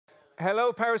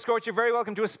Hello, Powerscourt. You're very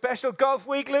welcome to a special Golf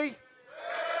Weekly.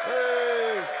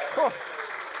 Hey. Oh.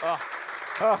 Oh.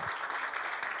 Oh.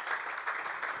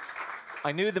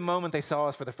 I knew the moment they saw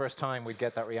us for the first time, we'd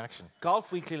get that reaction.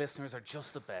 Golf Weekly listeners are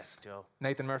just the best, Joe.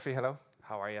 Nathan Murphy, hello.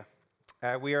 How are you?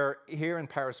 We are here in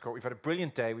Powerscourt. We've had a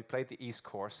brilliant day. We played the East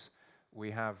course.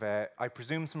 We have, I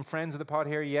presume, some friends of the pod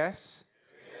here, yes?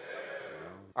 Yeah.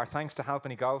 Our thanks to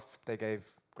Halpenny Golf. They gave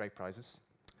great prizes.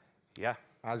 Yeah.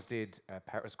 As did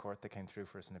Powerscourt. They came through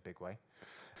for us in a big way.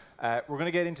 We're going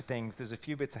to get into things. There's a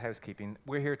few bits of housekeeping.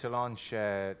 We're here to launch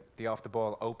the Off the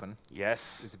Ball Open.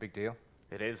 Yes. It's a big deal.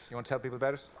 It is. You want to tell people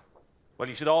about it? Well,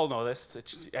 you should all know this.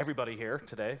 Everybody here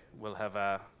today will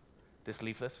have this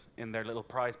leaflet in their little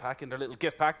prize pack, in their little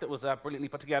gift pack that was brilliantly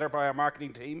put together by our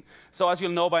marketing team. So as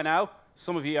you'll know by now,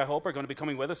 some of you, I hope, are going to be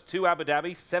coming with us to Abu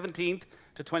Dhabi, 17th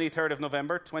to 23rd of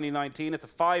November, 2019. It's a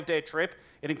 5-day trip.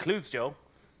 It includes, Joe,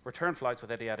 return flights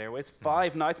with Etihad Airways,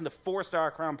 5 nights in the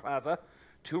 4-star Crown Plaza,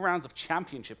 2 rounds of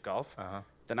championship golf,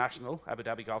 the National Abu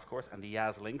Dhabi Golf Course, and the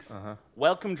Yaz Links.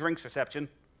 Welcome drinks reception,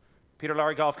 Peter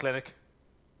Lorry Golf Clinic.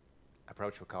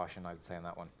 Approach with caution, I would say on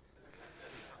that one.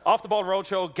 Off the Ball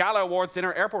Roadshow, Gala Awards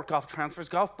dinner, airport golf transfers,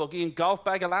 golf buggy, and golf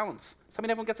bag allowance. Does that mean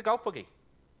everyone gets a golf buggy?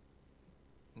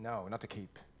 No, not to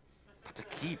keep. Not to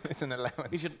keep. It's an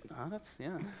allowance. You should, that's,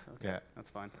 yeah. Okay, yeah.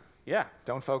 That's fine. Yeah.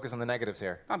 Don't focus on the negatives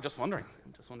here. I'm just wondering.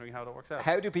 How that works out.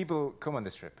 How do people come on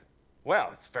this trip? Well,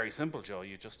 it's very simple, Joe.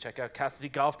 You just check out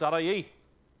CassidyGolf.ie.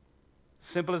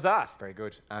 Simple as that. Very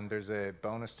good. And there's a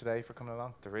bonus today for coming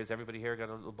along? There is. Everybody here got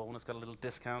a little bonus, got a little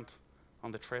discount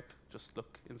on the trip. Just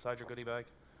look inside your goodie bag.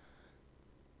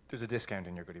 There's a discount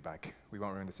in your goodie bag. We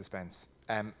won't ruin the suspense.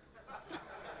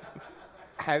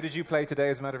 How did you play today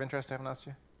as a matter of interest? I haven't asked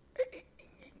you.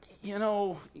 You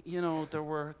know, there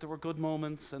were good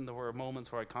moments, and there were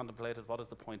moments where I contemplated, what is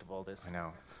the point of all this? I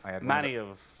know. I had many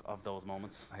of those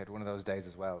moments. I had one of those days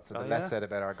as well. So the less said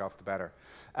about our golf, the better.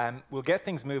 We'll get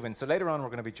things moving. So later on, we're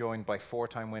going to be joined by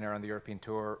 4-time winner on the European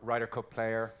Tour, Ryder Cup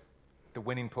player, the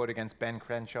winning putt against Ben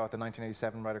Crenshaw at the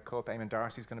 1987 Ryder Cup. Eamonn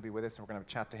Darcy is going to be with us, and we're going to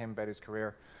chat to him about his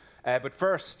career. But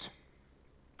first,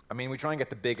 I mean, we try and get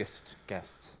the biggest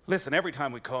guests. Listen, every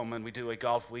time we come and we do a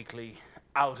Golf Weekly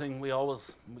outing, we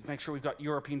make sure we've got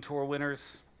European Tour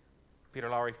winners. Peter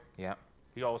Lorry. Yeah.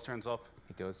 He always turns up.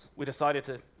 He does. We decided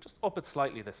to just up it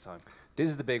slightly this time. This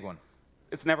is the big one.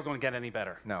 It's never going to get any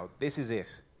better. No, this is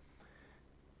it.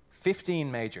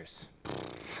 15 majors.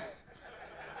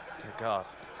 Dear God.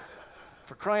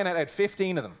 For crying out loud,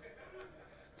 15 of them.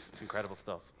 It's incredible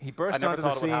stuff. He burst onto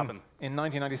the scene in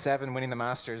 1997, winning the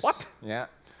Masters. What? Yeah.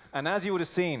 And as you would have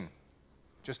seen,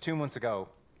 just 2 months ago,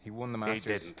 he won the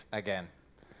Masters again.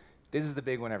 This is the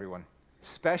big one, everyone.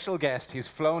 Special guest, he's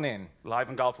flown in. Live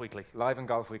in Golf Weekly. Live in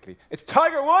Golf Weekly. It's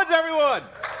Tiger Woods, everyone!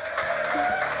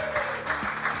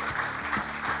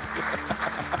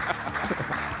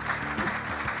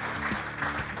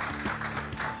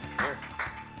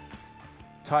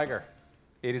 Tiger,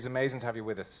 it is amazing to have you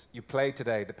with us. You played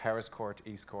today the Powerscourt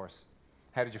East course.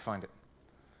 How did you find it?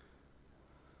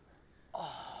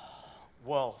 Oh,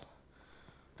 well,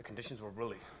 the conditions were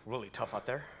really, really tough out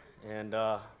there. And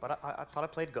but I thought I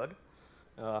played good.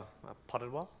 I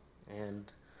putted well,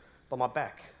 but my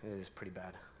back is pretty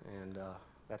bad, and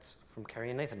that's from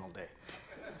carrying Nathan all day.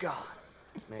 God,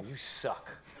 man, you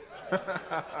suck.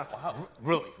 Wow,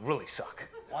 really, really suck.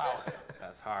 Wow,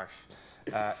 that's harsh.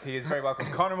 He is very welcome.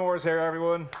 Conor Moore is here,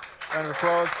 everyone. Round of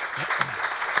applause.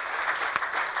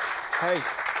 Hey,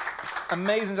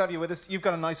 amazing to have you with us. You've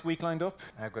got a nice week lined up.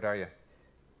 How good are you?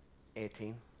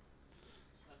 18.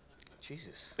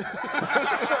 Jesus.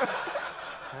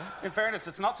 In fairness,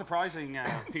 it's not surprising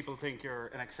people think you're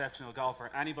an exceptional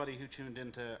golfer. Anybody who tuned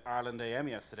into Ireland AM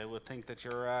yesterday would think that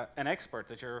you're an expert,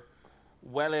 that you're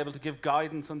well able to give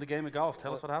guidance on the game of golf.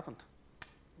 Tell us what happened.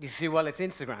 You see, well, it's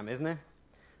Instagram, isn't it?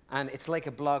 And it's like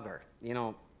a blogger, you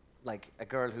know, like a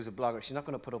girl who's a blogger. She's not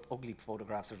going to put up ugly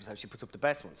photographs of herself. She puts up the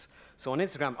best ones. So on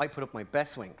Instagram, I put up my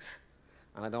best swings,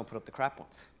 and I don't put up the crap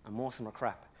ones. And most of them are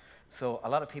crap. So a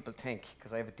lot of people think,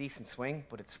 because I have a decent swing,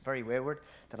 but it's very wayward,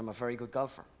 that I'm a very good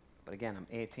golfer. But again, I'm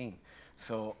 18.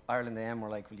 So Ireland AM were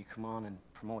like, will you come on and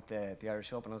promote the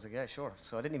Irish Open? I was like, yeah, sure.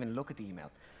 So I didn't even look at the email.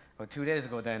 But 2 days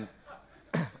ago then,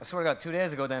 I swear to God, 2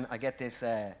 days ago then, I get this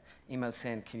email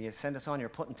saying, can you send us on your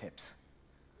putting tips?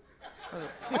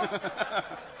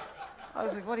 I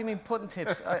was like, what do you mean putting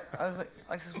tips? I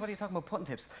said, what are you talking about putting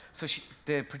tips? So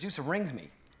the producer rings me.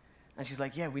 And she's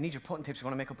like, yeah, we need your putting tips. We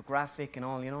want to make up a graphic and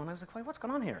all, you know. And I was like, why, what's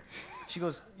going on here? She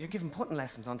goes, you're giving putting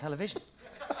lessons on television.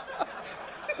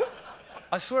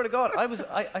 I swear to God,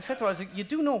 I said to her, I was like, you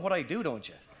do know what I do, don't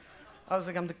you? I was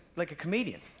like, I'm like a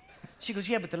comedian. She goes,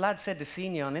 yeah, but the lad said they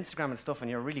seen you on Instagram and stuff,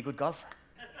 and you're a really good golfer.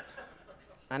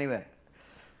 Anyway,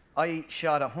 I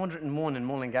shot 101 in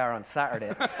Mullingar on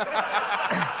Saturday.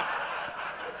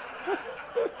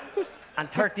 And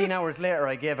 13 hours later,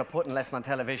 I gave a putting lesson on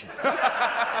television.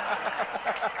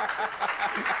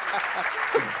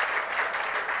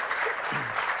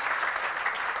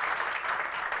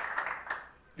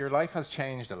 Your life has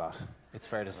changed a lot, it's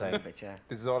fair to say. A bit, yeah.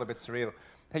 This is all a bit surreal.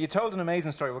 Hey, you told an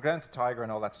amazing story. We'll get into Tiger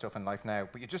and all that stuff in life now,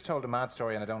 but you just told a mad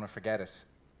story, and I don't want to forget it,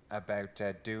 about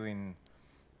doing,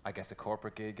 I guess, a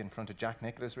corporate gig in front of Jack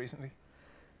Nicklaus recently.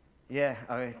 Yeah,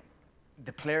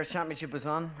 the Players' Championship was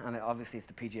on, and obviously it's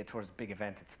the PGA Tour's big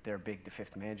event. It's their big, the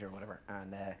 5th major or whatever.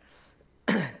 And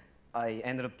I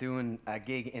ended up doing a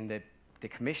gig in the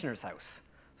Commissioner's house.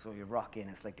 So you rock in,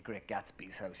 it's like the Great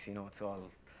Gatsby's house, you know, it's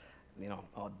all, you know,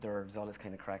 hors d'oeuvres, all this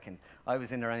kind of crack. And I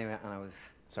was in there anyway, and I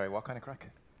was... Sorry, what kind of crack?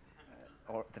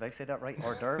 Or, did I say that right?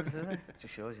 Hors d'oeuvres, is it?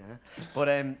 Just shows you, huh? But,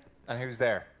 and who's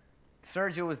there?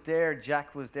 Sergio was there,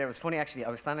 Jack was there. It was funny, actually. I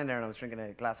was standing there, and I was drinking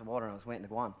a glass of water, and I was waiting to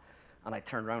go on. And I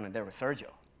turned around, and there was Sergio.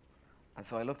 And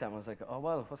so I looked at him, and I was like, oh,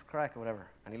 well, what's the crack, or whatever.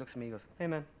 And he looks at me, he goes, hey,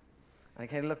 man. And he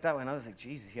kind of looked that way, and I was like,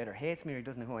 Jesus, he either hates me or he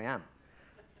doesn't know who I am.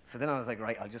 So then I was like,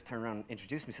 right, I'll just turn around and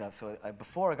introduce myself. So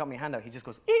before I got my hand out, he just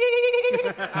goes,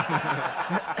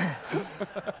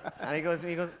 and he goes,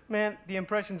 man, the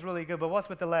impression's really good, but what's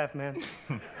with the laugh, man?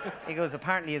 He goes,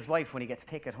 apparently his wife, when he gets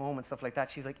tick at home and stuff like that,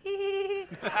 she's like,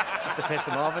 just to piss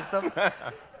him off and stuff.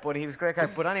 But he was great guy.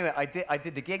 But anyway, I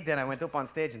did the gig then. I went up on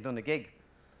stage and done the gig.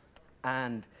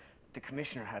 And the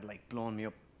commissioner had like blown me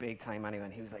up big time anyway.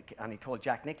 And he was like, and he told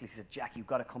Jack Nicklaus, he said, Jack, you've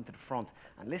got to come to the front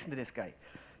and listen to this guy.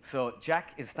 So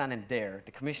Jack is standing there.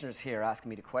 The commissioner's here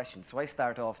asking me the questions. So I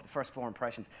start off the first 4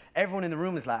 impressions. Everyone in the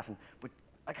room is laughing, but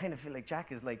I kind of feel like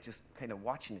Jack is like just kind of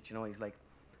watching it. You know, he's like,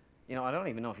 you know, I don't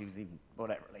even know if he was even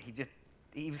whatever. Like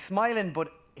he was smiling,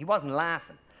 but he wasn't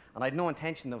laughing. And I had no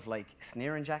intention of like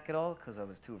sneering Jack at all because I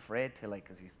was too afraid to like,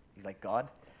 because he's like God.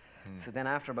 So then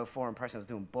after about 4 impressions, I was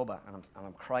doing Bubba, and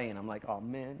I'm crying. I'm like, oh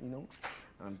man, you know,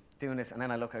 and I'm doing this, and then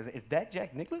I look, I was like, is that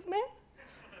Jack Nicklaus, man?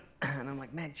 And I'm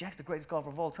like, man, Jack's the greatest golfer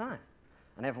of all time.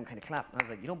 And everyone kind of clapped. And I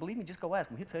was like, you don't believe me? Just go ask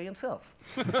him. He'll tell you himself.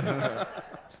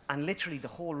 And literally the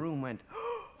whole room went,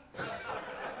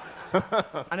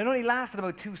 and it only lasted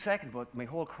about 2 seconds, but my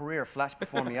whole career flashed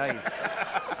before my eyes.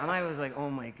 And I was like,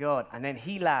 oh my God. And then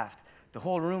he laughed. The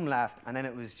whole room laughed. And then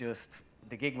it was just,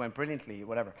 the gig went brilliantly,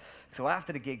 whatever. So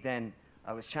after the gig then,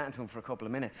 I was chatting to him for a couple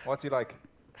of minutes. What's he like?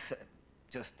 So,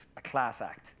 just a class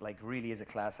act, like really is a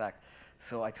class act.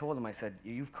 So I told him, I said,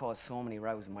 you've caused so many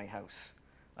rows in my house.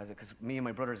 I said, because me and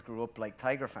my brothers grew up like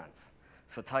Tiger fans.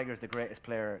 So Tiger's the greatest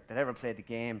player that ever played the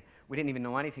game. We didn't even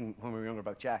know anything when we were younger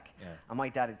about Jack. Yeah. And my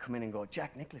dad would come in and go,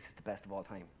 Jack Nicklaus is the best of all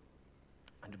time.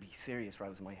 And there'd be serious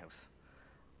rows in my house.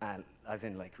 As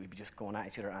in, like, we'd be just going at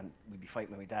each other, and we'd be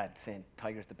fighting with my dad, saying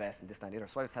Tiger's the best and this, that, and the other.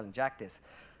 So I was telling Jack this,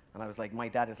 and I was like, my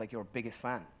dad is like your biggest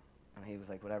fan. And he was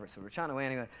like, whatever. So we were chatting away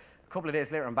anyway. A couple of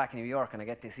days later, I'm back in New York, and I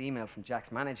get this email from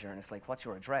Jack's manager, and it's like, what's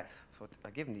your address? So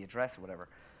I give him the address or whatever.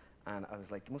 And I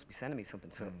was like, they must be sending me something.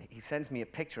 So he sends me a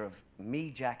picture of me,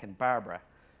 Jack, and Barbara.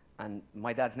 And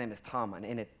my dad's name is Tom. And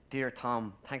in it, dear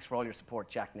Tom, thanks for all your support,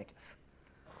 Jack Nicklaus.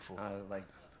 And I was like,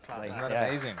 isn't that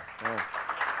amazing?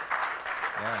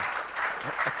 Yeah.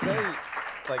 I'd say,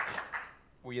 like,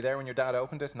 were you there when your dad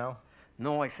opened it? No?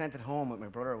 No, I sent it home with my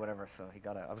brother or whatever, so he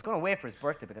got it. I was going to wait for his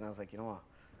birthday, but then I was like, you know what?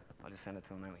 I'll just send it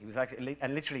to him now. He was actually,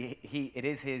 and literally, it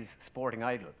is his sporting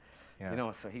idol. Yeah. You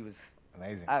know, so he was...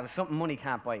 Amazing. It was something money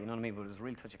can't buy, you know what I mean? But it was a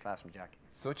real touch of class from Jack.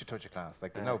 Such a touch of class.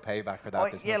 Like, there's no payback for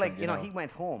that. Yeah, like, you know, he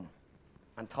went home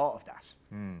and thought of that.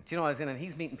 Do you know what I was in? And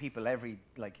he's meeting people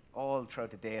all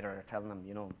throughout the day that are telling him,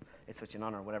 you know, it's such an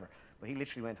honor or whatever. But he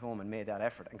literally went home and made that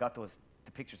effort and got the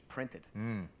pictures printed,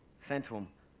 sent to him,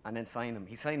 and then signed them.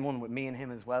 He signed one with me and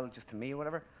him as well, just to me or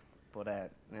whatever. But,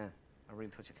 yeah, a real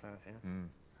touch of class, yeah.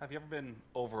 Have you ever been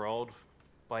overawed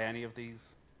by any of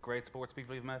these great sports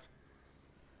people you've met?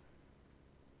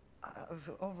 I was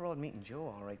overall meeting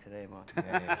Joe all right today, Mark.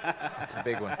 Yeah. That's the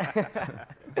big one.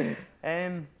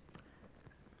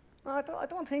 No, I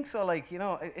don't think so. Like, you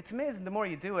know, it's amazing the more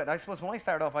you do it. I suppose when I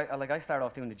started off, I started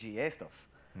off doing the GA stuff.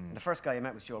 And the first guy I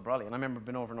met was Joe Brolly, and I remember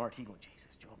being over in RT going,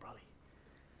 Jesus, Joe Brolly.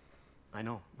 I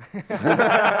know.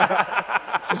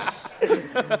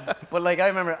 But like, I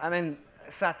remember, and then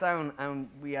sat down, and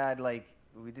we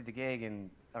did the gig,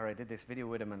 or I did this video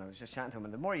with him, and I was just chatting to him.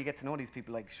 And the more you get to know these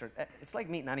people, like, sure, it's like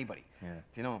meeting anybody. Yeah.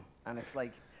 Do you know? And it's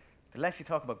like, the less you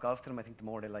talk about golf to them, I think the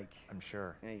more they like. I'm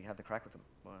sure. Yeah, you have the crack with them.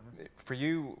 For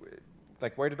you,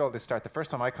 like, where did all this start? The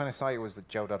first time I kind of saw you was at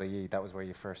Joe.ie. That was where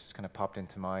you first kind of popped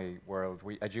into my world.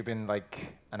 Had you been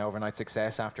like an overnight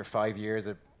success after 5 years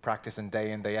of practicing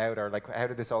day in, day out? Or like, how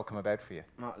did this all come about for you?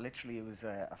 No, literally, it was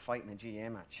a fight in a GA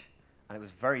match. And it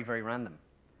was very, very random.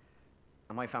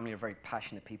 And my family are very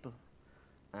passionate people.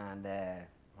 And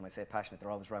when I say passionate,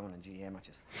 they're always rowing in GA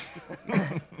matches.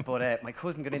 But my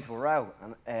cousin got into a row.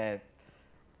 And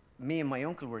me and my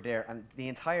uncle were there. And the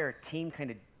entire team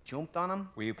kind of jumped on him.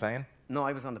 Were you playing? No,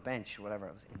 I was on the bench or whatever.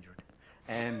 I was injured.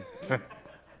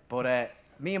 But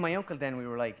me and my uncle then, we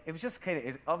were like, it was just kind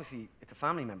of, obviously, it's a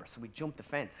family member. So we jumped the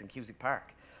fence in Cusick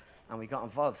Park. And we got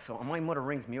involved. So my mother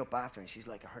rings me up after, and she's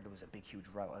like, I heard there was a big, huge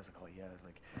row. I was like, oh, yeah.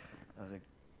 I was like,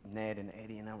 Ned and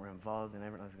Eddie and that were involved and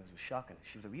everything. I was like, it was shocking.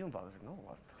 She was like, were you involved? I was like, no, it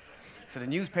wasn't. So the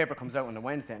newspaper comes out on the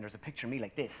Wednesday, and there's a picture of me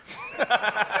like this.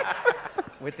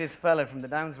 With this fella from the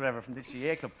Downs, whatever, from this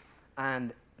GA club.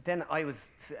 And then I was,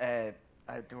 they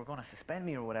were going to suspend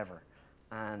me or whatever.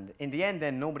 And in the end,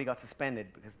 then nobody got suspended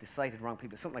because they cited wrong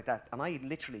people, something like that. And I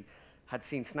literally had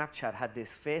seen Snapchat had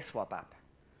this face swap app.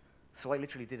 So I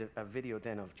literally did a video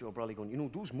then of Joe Brawley going, you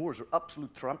know, those Moors are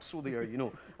absolute tramps, so they are, you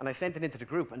know. And I sent it into the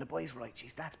group, and the boys were like,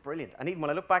 geez, that's brilliant. And even when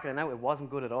I look back at it now, it wasn't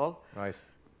good at all. Right.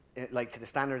 Like to the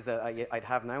standards that I'd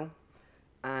have now.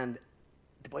 And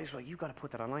the boys were like, you got to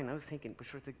put that online. I was thinking, but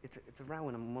sure, it's a row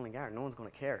in a Mullingar. No one's going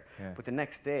to care. Yeah. But the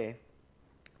next day,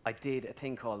 I did a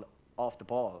thing called Off the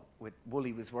Ball. With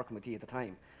Wooly was working with you at the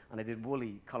time. And I did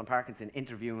Wooly, Colin Parkinson,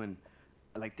 interviewing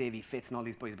like Davey Fitz and all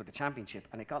these boys about the championship,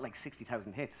 and it got like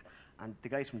 60,000 hits. And the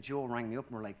guys from Joe rang me up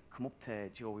and were like, come up to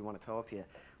Joe, we want to talk to you.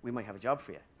 We might have a job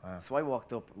for you. Wow. So I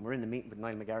walked up, and we're in the meeting with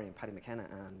Niall McGarry and Paddy McKenna,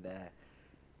 and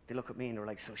they look at me and they were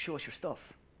like, so show us your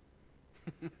stuff.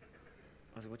 I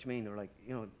was like, what do you mean? They were like,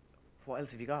 you know, what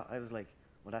else have you got? I was like,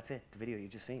 well, that's it, the video you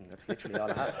just seen. That's literally all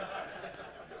I have.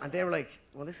 And they were like,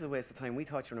 well, this is a waste of time. We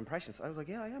thought you were an impressionist. So I was like,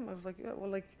 yeah, I am. I was like, yeah, well,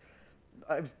 like,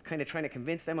 I was kind of trying to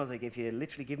convince them. I was like, if you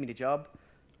literally give me the job,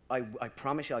 I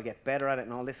promise you I'll get better at it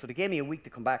and all this. So they gave me a week to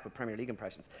come back with Premier League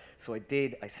impressions. So I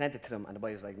did. I sent it to them, and the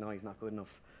boy was like, no, he's not good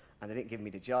enough. And they didn't give me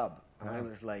the job. And I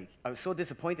was like, I was so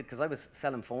disappointed because I was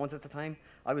selling phones at the time.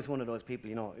 I was one of those people,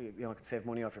 you know, could save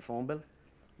money off your phone bill.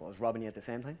 But I was robbing you at the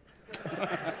same time.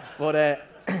 But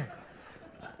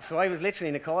so I was literally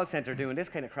in a call center doing this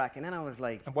kind of crack, and then I was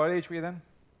like, and what age were you then?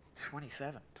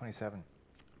 27. 27.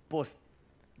 But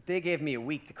they gave me a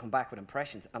week to come back with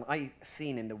impressions, and I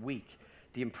seen in the week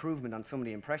the improvement on some of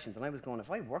the impressions, and I was going,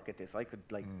 if I work at this, I could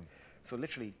like. So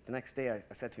literally the next day,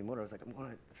 I said to my mother, I was like, I'm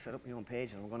going to set up my own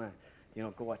page, and I'm going to, you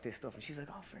know, go at this stuff. And she's like,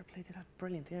 oh, fair play, that's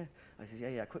brilliant, yeah. I said,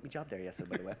 yeah, I quit my job there yesterday,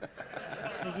 by the way.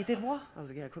 She's like, you did what? I was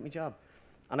like, yeah, I quit my job.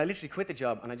 And I literally quit the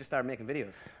job, and I just started making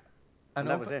videos. And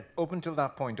that was it. Up until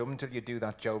that point, up until you do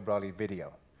that Joe Brawley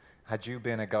video, had you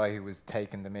been a guy who was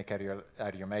taking the mick out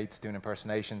of your mates, doing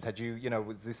impersonations? Had you, you know,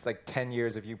 was this like 10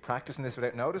 years of you practicing this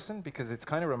without noticing? Because it's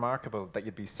kind of remarkable that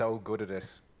you'd be so good at it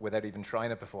without even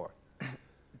trying it before.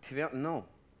 To be honest, no.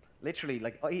 Literally,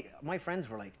 like, my friends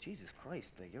were like, Jesus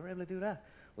Christ, like, you're able to do that?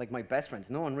 Like, my best friends,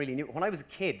 no one really knew. When I was a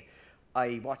kid,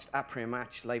 I watched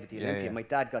Après-Match live at the Olympia. Yeah. My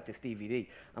dad got this DVD,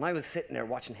 and I was sitting there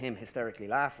watching him hysterically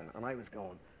laughing, and I was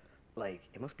going, like,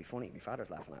 it must be funny. My father's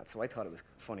laughing at it, so I thought it was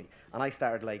funny. And I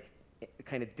started, like,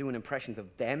 kind of doing impressions of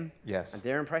them and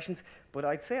their impressions. But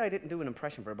I'd say I didn't do an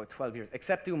impression for about 12 years,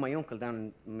 except doing my uncle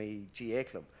down in my GA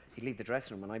club. He'd leave the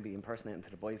dressing room, and I'd be impersonating to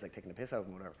the boys, like, taking the piss out of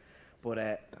them or whatever. But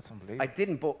that's unbelievable. I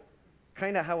didn't, but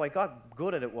kind of how I got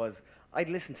good at it was I'd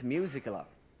listen to music a lot.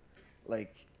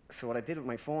 Like, so what I did with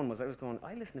my phone was I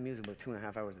listen to music about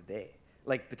 2.5 hours a day,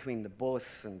 like between the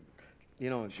bus and, you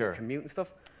know, the commute and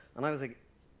stuff. And I was like,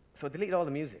 so I deleted all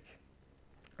the music,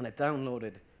 and I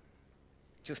downloaded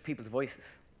just people's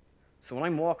voices. So when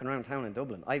I'm walking around town in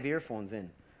Dublin, I have earphones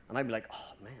in, and I'd be like,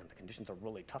 oh man, the conditions are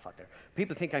really tough out there.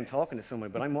 People think I'm talking to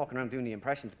somebody, but I'm walking around doing the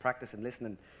impressions, practicing,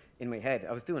 listening in my head.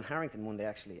 I was doing Harrington one day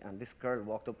actually, and this girl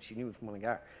walked up, she knew me from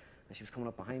Mullingar, and she was coming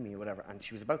up behind me or whatever, and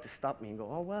she was about to stop me and go,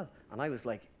 oh well. And I was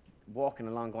like walking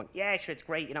along going, yeah, sure, it's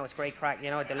great, you know, it's great crack, you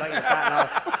know, the light of that and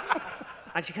all.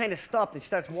 And she kind of stopped and she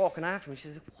starts walking after me, and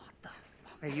she's like, what the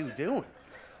fuck are you doing?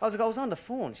 I was like, I was on the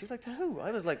phone. She was like, to who? I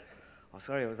was like, oh,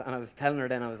 sorry. And I was telling her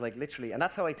then, I was like, literally, and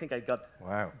that's how I think I got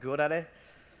good at it.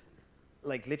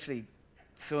 Like, literally,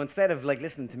 so instead of like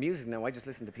listening to music now, I just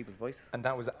listen to people's voices. And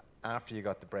that was after you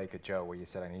got the break at Joe, where you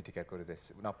said, I need to get good at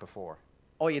this, not before.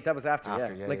 Oh yeah, that was after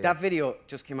yeah. Like that video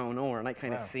just came out of nowhere, and I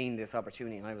kind of seen this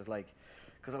opportunity, and I was like,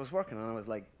 because I was working, and I was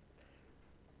like,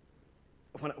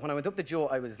 when I went up to Joe,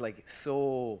 I was like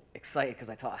so excited because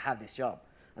I thought I had this job.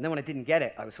 And then when I didn't get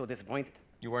it, I was so disappointed.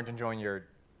 You weren't enjoying your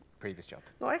previous job?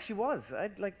 No, I actually was.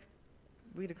 I'd like,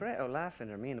 we had a great out laughing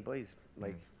there, me and the boys,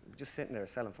 like, just sitting there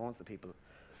selling phones to people.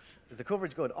 Is the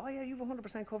coverage good? Oh yeah, you've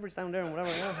 100% coverage down there and whatever.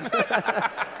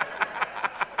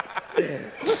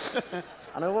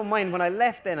 And I wouldn't mind, when I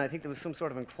left then, I think there was some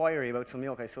sort of inquiry about some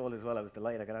milk I sold as well. I was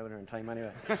delighted I got out of there in time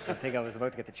anyway. I think I was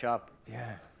about to get the chop.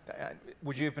 Yeah.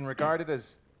 Would you have been regarded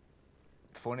as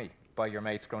funny by your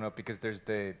mates growing up? Because there's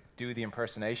the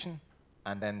impersonation,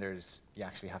 and then there's you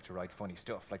actually have to write funny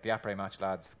stuff. Like the après match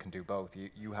lads can do both.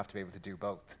 You have to be able to do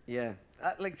both. Yeah.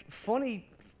 Like funny,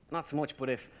 not so much, but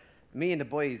if me and the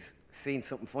boys seen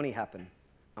something funny happen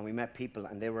and we met people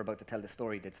and they were about to tell the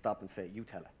story, they'd stop and say, you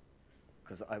tell it.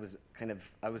 Because I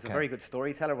was a very good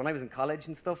storyteller. When I was in college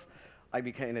and stuff, I'd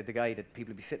be kind of the guy that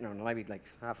people would be sitting around and I'd be like,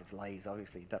 half it's lies,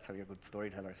 obviously. That's how you're a good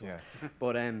storyteller, I suppose. Yeah.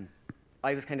 But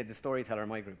I was kind of the storyteller in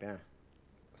my group, yeah.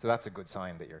 So that's a good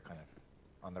sign that you're kind of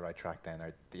on the right track then,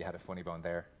 or that you had a funny bone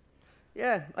there.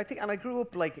 Yeah, I think, and I grew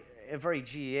up like a very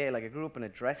GAA, like I grew up in a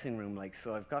dressing room, like,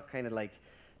 so I've got kind of like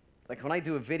when I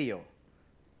do a video,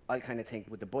 I kind of think,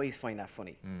 would the boys find that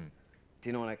funny? Do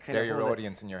you know, and I kind they're your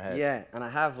audience in your head. Yeah, and I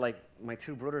have like my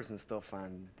two brothers and stuff,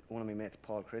 and one of my mates,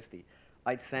 Paul Christie.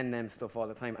 I'd send them stuff all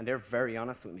the time, and they're very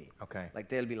honest with me. Okay. Like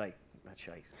they'll be like, "That's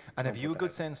shite." And have you a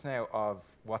good sense now of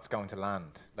what's going to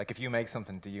land? Like if you make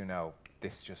something, do you know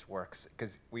this just works?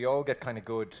 Because we all get kind of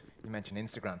good. You mentioned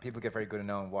Instagram. People get very good at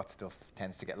knowing what stuff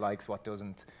tends to get likes, what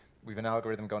doesn't. We've an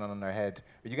algorithm going on in our head.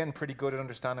 Are you getting pretty good at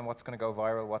understanding what's going to go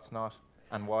viral, what's not,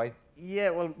 and why?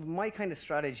 Yeah, well, my kind of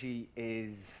strategy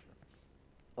is,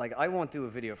 like, I won't do a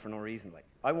video for no reason. Like,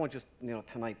 I won't just,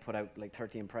 tonight put out like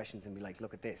 30 impressions and be like,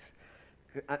 look at this.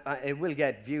 It will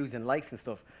get views and likes and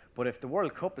stuff, but if the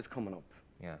World Cup is coming up,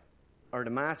 yeah, or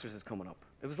the Masters is coming up,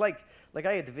 it was like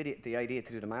I had the idea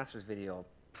to do the Masters video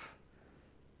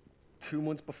 2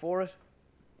 months before it.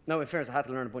 Now, in fairness, I had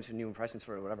to learn a bunch of new impressions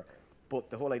for it or whatever, but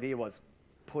the whole idea was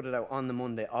put it out on the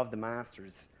Monday of the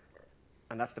Masters,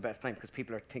 and that's the best time because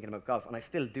people are thinking about golf, and I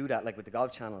still do that, like with the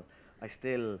golf channel.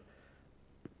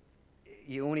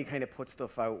 You only kind of put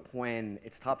stuff out when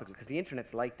it's topical, because the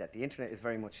internet's like that. The internet is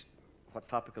very much what's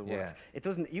topical works. It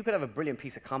doesn't. You could have a brilliant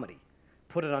piece of comedy,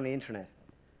 put it on the internet,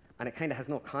 and it kind of has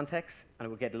no context, and it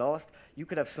will get lost. You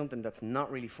could have something that's not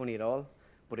really funny at all,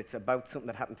 but it's about something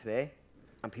that happened today,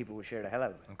 and people will share the hell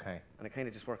out of it. Okay. And it kind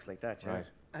of just works like that, right.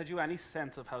 Had you any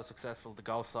sense of how successful the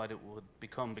golf side it would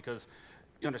become? Because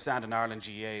you understand in Ireland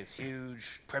GAA is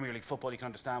huge. Premier League football, you can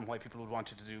understand why people would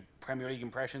want you to do Premier League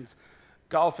impressions.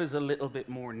 Golf is a little bit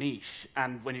more niche,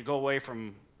 and when you go away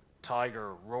from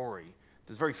Tiger, Rory,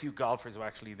 there's very few golfers who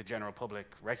actually the general public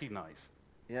recognise.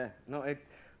 Yeah, no,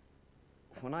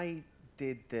 when I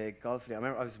did the golf video, I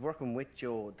remember I was working with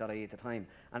Joe.ie at the time,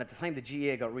 and at the time the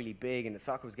GAA got really big and the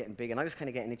soccer was getting big, and I was kind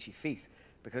of getting itchy feet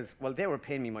because, well, they were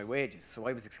paying me my wages, so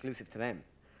I was exclusive to them.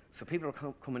 So people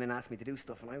were coming in and asking me to do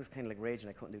stuff, and I was kind of like raging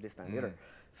I couldn't do this, that, and the other.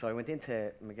 So I went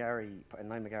into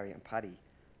Niall McGarry and Paddy,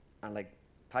 and like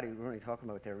Paddy, we were only talking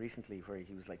about it there recently, where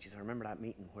he was like, geez, I remember that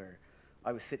meeting where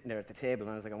I was sitting there at the table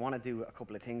and I was like, I want to do a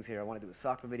couple of things here. I want to do a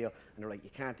soccer video. And they're like, you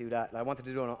can't do that. And I wanted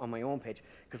to do it on my own page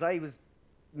because I was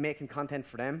making content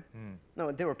for them.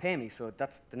 No, they were paying me, so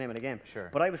that's the name of the game. Sure.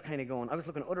 But I was kind of going, I was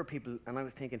looking at other people and I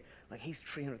was thinking, like, he's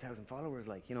 300,000 followers,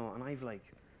 like, and I've like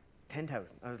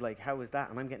 10,000. I was like, how is that?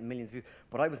 And I'm getting millions of views.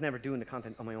 But I was never doing the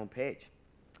content on my own page.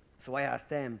 So I asked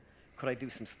them, could I do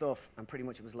some stuff? And pretty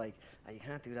much it was like, you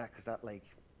can't do that because that, like,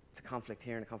 it's a conflict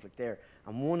here and a conflict there.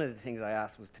 And one of the things I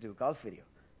asked was to do a golf video.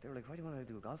 They were like, why do you want to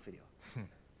do a golf video?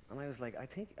 And I was like, I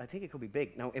think it could be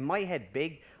big. Now, in my head,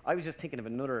 big, I was just thinking of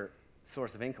another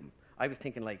source of income. I was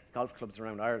thinking like golf clubs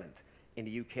around Ireland, in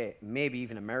the UK, maybe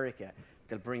even America,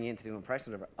 they'll bring you in to do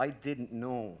impressions of it. I didn't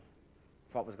know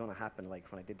what was going to happen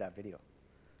like when I did that video.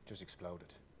 Just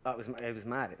exploded. It was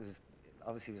mad.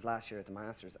 Obviously it was last year at the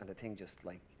Masters, and the thing just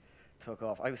like took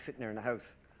off. I was sitting there in the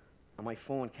house, and my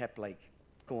phone kept like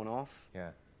going off. Yeah.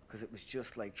 Because it was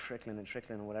just like trickling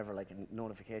and whatever, like a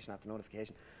notification after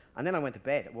notification. And then I went to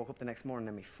bed. I woke up the next morning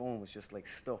and my phone was just like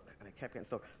stuck, and it kept getting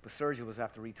stuck. But Sergio was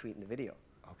after retweeting the video.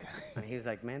 Okay. And he was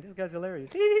like, man, this guy's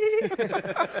hilarious.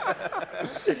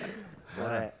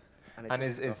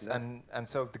 And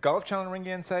so the golf channel ring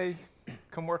you and say,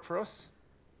 come work for us?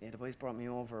 Yeah, the boys brought me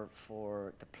over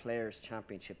for the Players'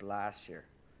 Championship last year.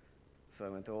 So I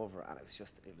went over, and it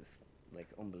was like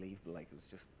unbelievable. Like, it was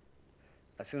just,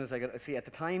 as soon as I got, see, at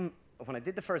the time, when I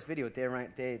did the first video,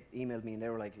 they emailed me and they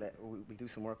were like, we'll do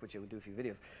some work with you, we'll do a few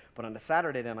videos. But on the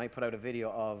Saturday then, I put out a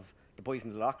video of the boys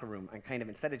in the locker room, and kind of,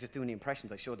 instead of just doing the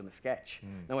impressions, I showed them a sketch.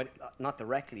 No, not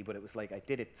directly, but it was like, I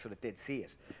did it so that they'd see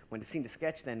it. When they seen the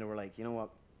sketch then, they were like, you know what,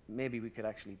 maybe we could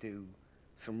actually do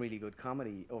some really good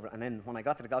comedy over. And then when I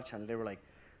got to the golf channel, they were like,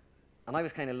 And I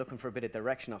was kind of looking for a bit of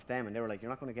direction off them, and they were like, "You're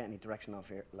not going to get any direction off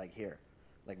here, here.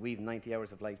 Like we've 90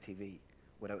 hours of live TV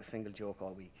without a single joke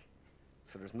all week,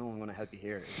 so there's no one going to help you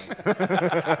here."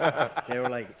 Like they were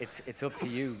like, "It's up to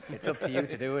you. It's up to you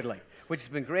to do it." Like, which has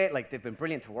been great. Like they've been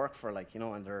brilliant to work for. Like, you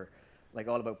know, and they're like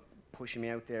all about pushing me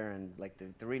out there, and like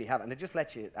they really have, and they just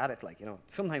let you at it. Like, you know,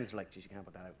 sometimes they're like, "Geez, you can't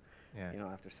put that out." Yeah. You know,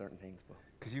 after certain things, but.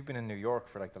 Because you've been in New York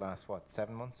for like the last, what,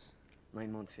 7 months?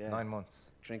 9 months, yeah. 9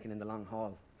 months. Drinking in the long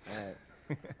hall.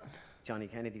 Johnny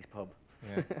Kennedy's pub.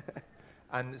 Yeah.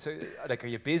 And so, like, are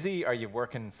you busy? Are you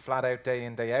working flat out day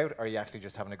in, day out? Or are you actually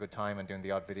just having a good time and doing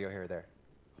the odd video here or there?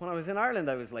 When I was in Ireland,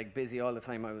 I was like busy all the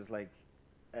time. I was like,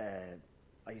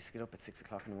 I used to get up at 6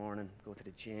 o'clock in the morning, go to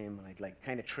the gym, and I'd like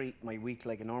kind of treat my week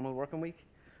like a normal working week.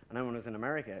 And then when I was in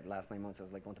America the last 9 months, I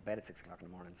was like going to bed at 6 o'clock in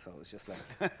the morning. So it was just like,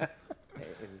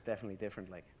 it was definitely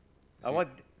different. Like, I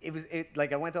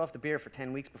went off the beer for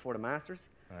 10 weeks before the Masters.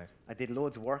 Right. I did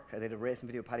loads of work. I did a racing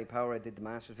video, Paddy Power. I did the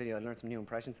Masters video. I learned some new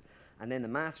impressions. And then the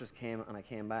Masters came, and I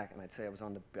came back, and I'd say I was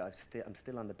on the. I'm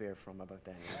still on the beer from about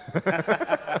then.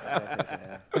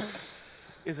 Yeah.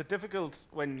 Is it difficult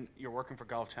when you're working for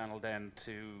Golf Channel then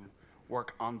to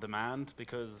work on demand,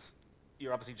 because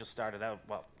you're obviously just started out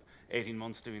 18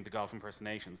 months doing the golf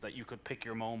impersonations, that you could pick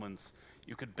your moments,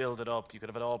 you could build it up, you could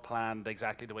have it all planned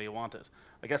exactly the way you want it.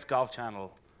 I guess Golf Channel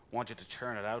want you to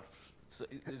churn it out. So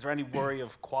is there any worry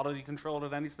of quality control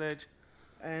at any stage?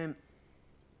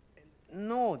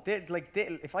 No, there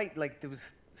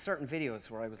was certain videos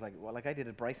where I was like, well, like I did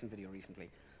a Bryson video recently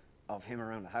of him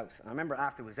around the house. And I remember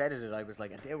after it was edited, I was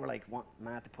like, and they were like,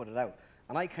 mad to put it out.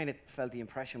 And I kind of felt the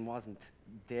impression wasn't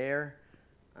there.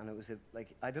 And it was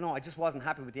I don't know, I just wasn't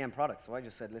happy with the end product. So I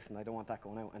just said, listen, I don't want that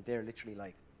going out. And they're literally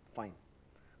like, fine.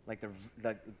 Like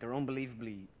they're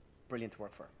unbelievably brilliant to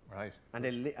work for. Right. And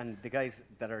and the guys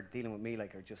that are dealing with me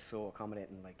like are just so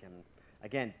accommodating. Like, and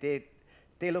again,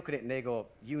 they look at it and they go,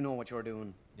 you know what you're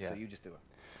doing, so you just do it.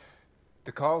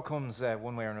 The call comes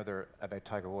one way or another about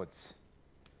Tiger Woods.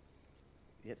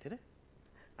 Yeah, did it?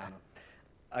 I don't know.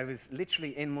 I was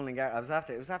literally in Mullingar. It was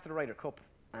after the Ryder Cup.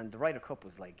 And the Ryder Cup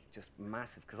was like just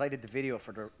massive because I did the video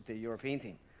for the European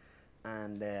team,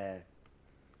 and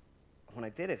when I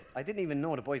did it, I didn't even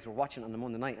know the boys were watching on the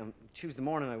Monday night. And Tuesday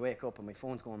morning, I wake up and my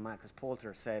phone's going mad because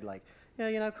Poulter said like, "Yeah,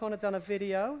 you know, Conor done a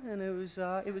video and it was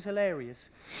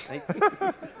hilarious,"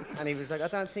 and he was like, "I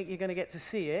don't think you're going to get to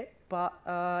see it, but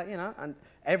you know." And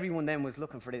everyone then was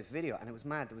looking for this video, and it was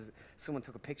mad. Someone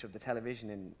took a picture of the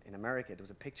television in America. There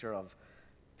was a picture of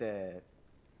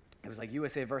it was like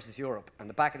USA versus Europe, and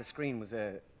the back of the screen was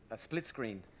a split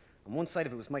screen. And one side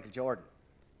of it was Michael Jordan,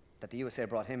 that the USA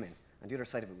brought him in, and the other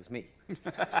side of it was me.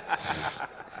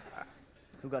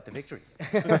 Who got the victory?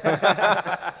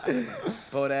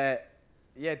 But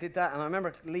yeah, I did that, and I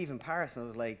remember leaving Paris, and I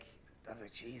was like,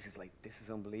 Jesus, like this is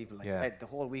unbelievable. Like the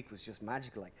whole week was just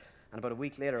magical. Like, and about a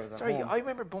week later, I was at home. Sorry, I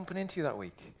remember bumping into you that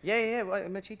week. Yeah, well, I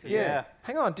met you too. Yeah.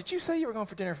 Hang on, did you say you were going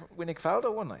for dinner with Nick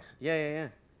Faldo one night? Yeah.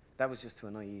 That was just to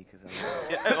annoy you, because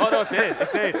oh no,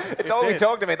 it did. It's all we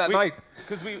talked about that night.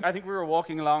 Because I think we were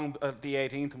walking along the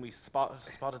 18th, and we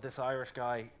spotted this Irish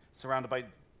guy surrounded by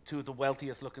two of the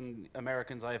wealthiest looking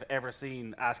Americans I have ever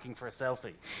seen asking for a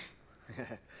selfie.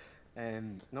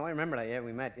 No, I remember that. Yeah,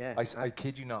 we met. Yeah. I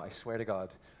kid you not. I swear to God,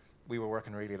 we were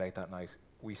working really late that night.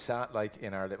 We sat like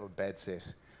in our little bed sit,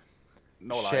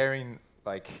 sharing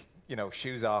like, you know,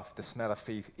 shoes off, the smell of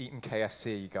feet, eating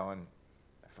KFC, going,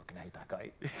 I fucking hate that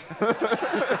guy.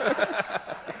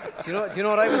 Do you know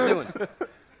what I was doing?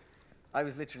 I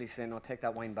was literally saying, no, take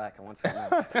that wine back. I want something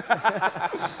else.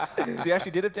 So you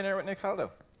actually did have dinner with Nick Faldo?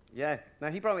 Yeah. Now,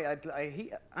 he brought me,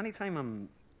 anytime I'm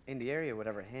in the area,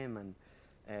 whatever, him and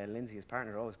Lindsay, his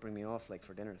partner, always bring me off like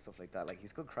for dinner and stuff like that. Like,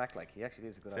 he's good crack. Like, he actually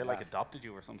is a good. They like adopted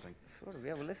you or something. Sort of.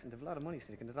 Yeah. Well, listen, they've a lot of money,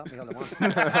 so they can adopt me all they want.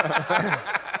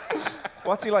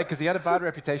 What's he like? Because he had a bad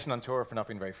reputation on tour for not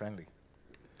being very friendly.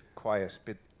 Quiet,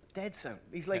 bit. Dead sound.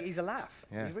 He's like, he's a laugh.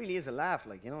 Yeah. He really is a laugh.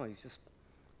 Like, you know, he's just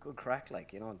good crack.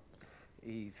 Like, you know,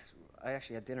 I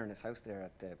actually had dinner in his house there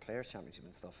at the Players Championship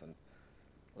and stuff, and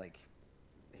like,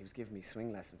 he was giving me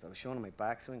swing lessons. I was showing him my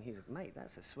backswing. He was like, mate,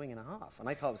 that's a swing and a half. And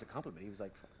I thought it was a compliment. He was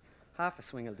like, half a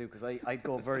swing will do, because I'd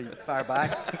go very far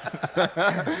back.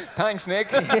 Thanks, Nick.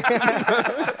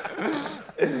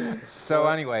 So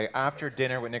anyway, after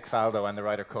dinner with Nick Faldo and the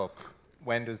Ryder Cup,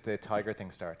 when does the Tiger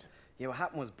thing start? Yeah, what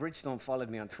happened was Bridgestone followed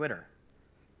me on Twitter.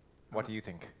 What do you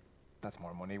think? That's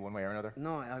more money one way or another.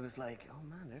 No, I was like, oh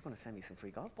man, they're going to send me some free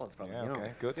golf balls probably. Yeah, you know?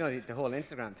 okay, good. You know, the whole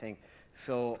Instagram thing.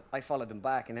 So I followed them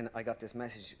back, and then I got this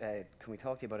message, can we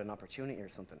talk to you about an opportunity or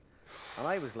something? And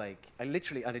I was like, I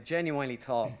genuinely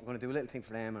thought, I'm going to do a little thing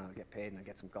for them, and I'll get paid, and I'll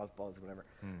get some golf balls or whatever.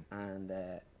 And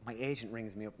my agent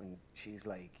rings me up, and she's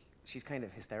like, she's kind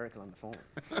of hysterical on the phone.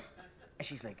 And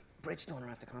she's like, Bridgestone are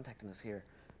after contacting us here,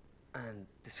 and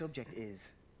the subject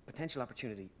is potential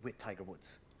opportunity with Tiger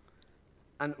Woods.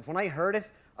 And when I heard it,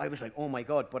 I was like, oh my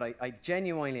God, but I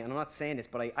genuinely, and I'm not saying this,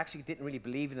 but I actually didn't really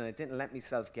believe it, and I didn't let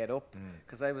myself get up,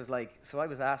 because I was like, so I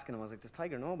was asking them, I was like, does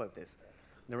Tiger know about this?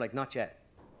 And they were like, not yet,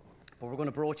 but we're going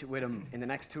to broach it with him in the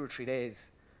next 2 or 3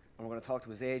 days, and we're going to talk to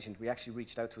his agent. We actually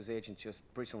reached out to his agent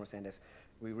Bridgestone were saying this,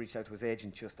 we reached out to his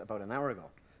agent just about an hour ago,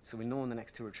 so we'll know in the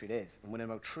next 2 or 3 days. And within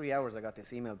about 3 hours, I got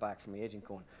this email back from the agent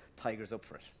going, Tiger's up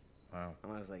for it. Wow.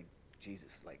 And I was like,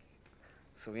 Jesus, like,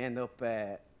 so we end up,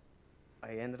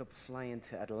 I ended up flying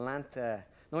to Atlanta.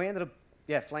 No, I ended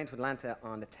up, flying to Atlanta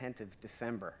on the 10th of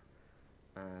December.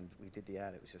 And we did the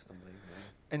ad. It was just unbelievable.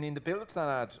 And in the build-up to that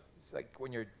ad, it's like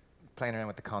when you're playing around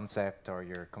with the concept or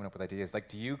you're coming up with ideas, like,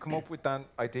 do you come up with that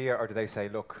idea, or do they say,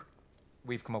 look,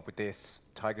 we've come up with this,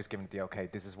 Tiger's given it the okay,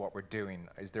 this is what we're doing?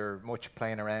 Is there much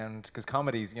playing around? Because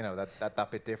comedy's, you know, that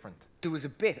bit different. There was a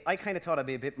bit. I kind of thought I'd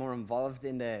be a bit more involved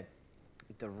in the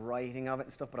writing of it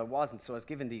and stuff, but I wasn't. So I was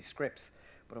given these scripts.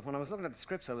 But when I was looking at the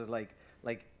scripts, I was like,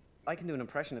 I can do an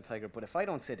impression of Tiger, but if I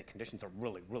don't say the conditions are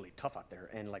really, really tough out there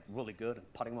and like really good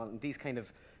and putting on and these kind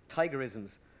of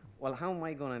Tigerisms, well, how am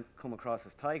I going to come across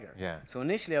as Tiger? Yeah. So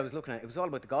initially I was looking at it was all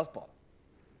about the golf ball.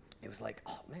 It was like,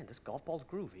 oh man, this golf ball's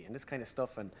groovy and this kind of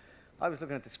stuff. And I was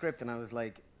looking at the script and I was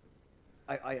like,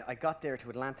 I got there to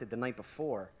Atlanta the night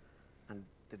before, and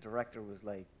the director was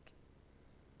like,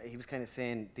 he was kind of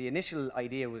saying the initial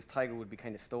idea was Tiger would be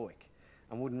kind of stoic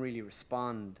and wouldn't really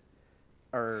respond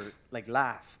or like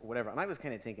laugh or whatever. And I was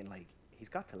kind of thinking like, he's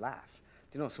got to laugh.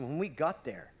 You know, so when we got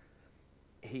there,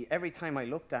 every time I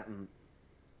looked at him,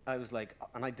 I was like,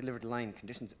 and I delivered the line,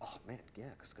 conditions, oh man, yeah,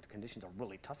 because the conditions are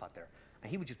really tough out there.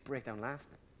 And he would just break down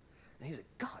laughing. And he's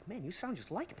like, God, man, you sound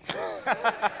just like me.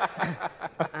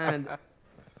 And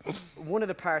one of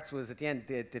the parts was at the end,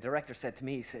 the director said to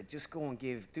me, he said, just go and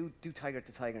do Tiger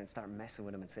to Tiger and start messing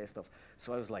with him and say stuff.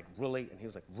 So I was like, really? And he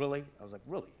was like, really? I was like,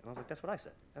 really? And I was like, that's what I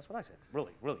said. That's what I said.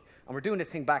 Really, really. And we're doing this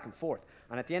thing back and forth.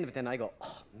 And at the end of it, then I go,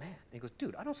 oh, man. And he goes,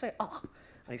 dude, I don't say, oh.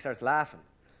 And he starts laughing.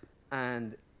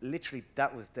 And literally,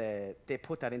 that was they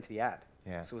put that into the ad.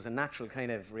 Yeah. So it was a natural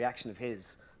kind of reaction of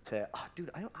his to, oh, dude,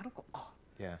 I don't go, oh.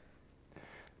 Yeah.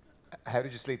 How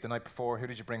did you sleep the night before? Who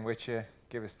did you bring with you?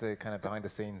 Give us the kind of behind the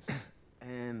scenes.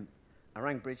 I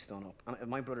rang Bridgestone up. And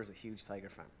my brother's a huge Tiger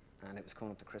fan. And it was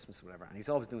coming up to Christmas or whatever. And he's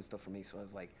always doing stuff for me. So I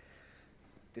was like,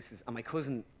 and my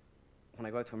cousin, when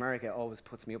I go out to America, always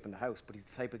puts me up in the house. But he's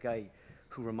the type of guy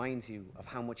who reminds you of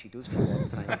how much he does for you all the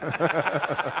time.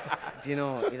 Do you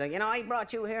know? He's like, you know, I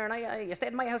brought you here and you stayed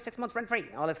in my house 6 months rent-free.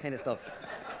 All this kind of stuff.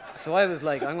 So I was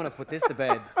like, I'm going to put this to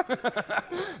bed.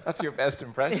 That's your best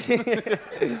impression.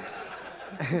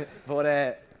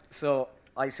 But so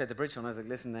I said to Bridgestone, I was like,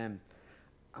 listen,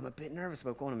 I'm a bit nervous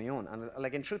about going on my own. And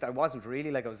like, in truth, I wasn't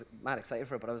really. Like, I was mad excited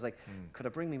for it, but I was like, could I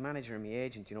bring my manager and my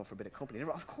agent, you know, for a bit of company? And they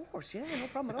were, of course, yeah, no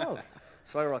problem at all.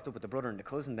 So I rocked up with the brother and the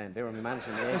cousin then. They were my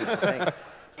manager and my agent, I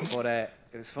think. But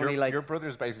it was funny, your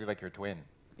brother's basically like your twin.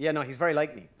 Yeah, no, he's very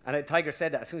like me. And Tiger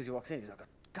said that as soon as he walks in, he's like,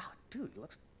 God, dude, he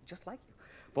looks just like you.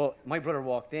 But my brother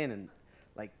walked in and,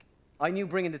 like, I knew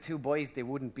bringing the two boys, they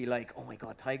wouldn't be like, oh my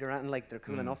God, Tiger, and like, they're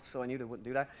cool enough, so I knew they wouldn't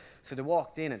do that. So they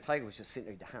walked in and Tiger was just sitting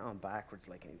there, the hat on backwards,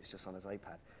 like, and he was just on his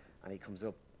iPad. And he comes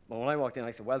up. Well, when I walked in,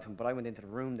 I said, well to him, but I went into the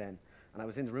room then, and I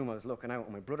was in the room, I was looking out,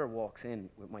 and my brother walks in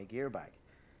with my gear bag.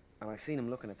 And I seen him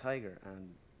looking at Tiger,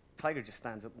 and Tiger just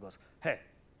stands up and goes, hey,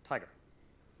 Tiger.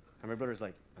 And my brother's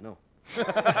like, I know.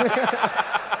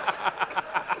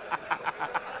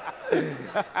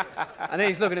 And then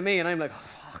he's looking at me, and I'm like,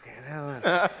 oh, fucking hell,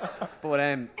 man.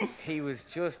 But he was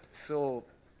just so,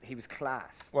 he was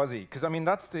class. Was he? Because, I mean,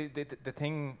 that's the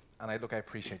thing, and I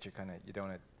appreciate you you don't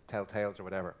want to tell tales or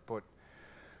whatever, but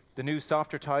the new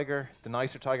softer Tiger, the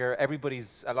nicer Tiger, a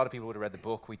lot of people would have read the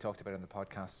book, we talked about it on the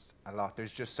podcast a lot.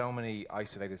 There's just so many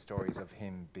isolated stories of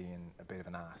him being a bit of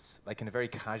an ass, like in a very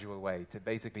casual way, to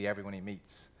basically everyone he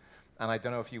meets. And I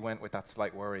don't know if you went with that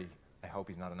slight worry, I hope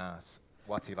he's not an ass.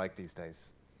 What's he like these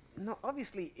days? No,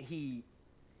 obviously he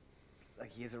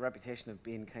has a reputation of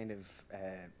being kind of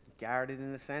guarded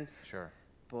in a sense. Sure.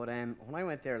 But when I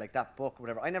went there, like that book or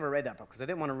whatever, I never read that book because I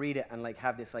didn't want to read it and like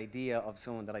have this idea of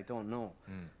someone that I don't know.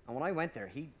 And when I went there,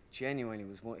 he genuinely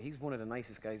was he's one of the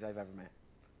nicest guys I've ever met.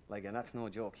 Like, and that's no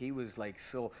joke. He was like,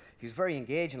 he was very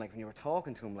engaging. Like when you were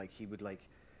talking to him, like he'd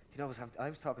always have, I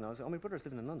was like, oh, my brother's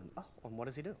living in London. Oh, and what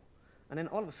does he do? And then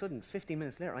all of a sudden, 15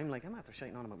 minutes later, I'm like, I'm after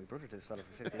shouting on about my brother to this fella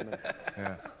for 15 minutes.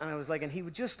 Yeah. And I was like, and he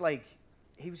would just like,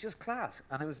 he was just class.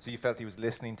 And I was. So you felt he was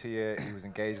listening to you, he was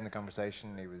engaged in the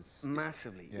conversation, he was.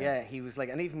 Massively, yeah. He was like,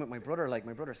 and even with my brother, like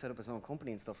my brother set up his own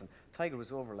company and stuff, and Tiger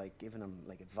was over like giving him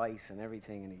like advice and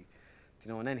everything, and he,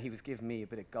 you know, and then he was giving me a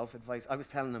bit of golf advice. I was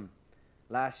telling him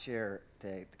last year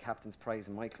the captain's prize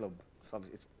in my club, so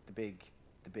it's the big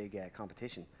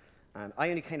competition. And I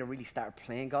only kind of really started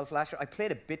playing golf last year. I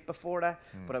played a bit before that,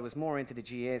 but I was more into the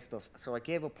GA stuff. So I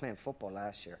gave up playing football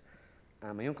last year.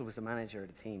 And my uncle was the manager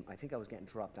of the team. I think I was getting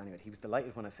dropped anyway. He was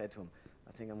delighted when I said to him,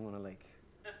 I think I'm going to like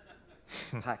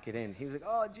pack it in. He was like,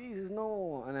 oh, Jesus,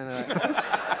 no. And then,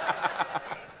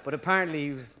 but apparently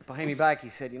he was behind me back. He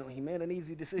said, you know, he made an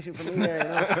easy decision for me there, you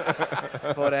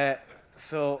know. But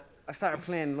so I started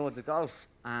playing loads of golf.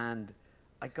 And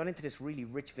I got into this really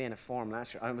rich vein of form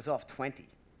last year. I was off 20.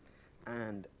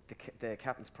 And the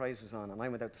captain's prize was on, and I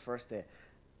went out the first day,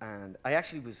 and I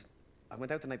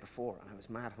went out the night before, and I was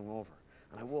mad hungover,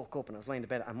 and I woke up and I was lying in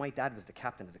bed, and my dad was the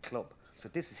captain of the club, so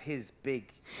this is his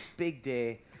big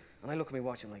day, and I look at my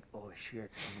watch, and I'm like, oh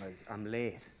shit, I'm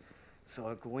late, so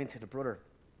I go into the brother,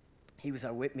 he was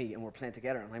out with me, and we're playing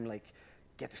together, and I'm like,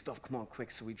 get the stuff, come on quick,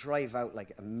 so we drive out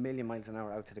like 1,000,000 miles an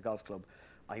hour out to the golf club.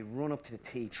 I run up to the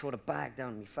tee, throw the bag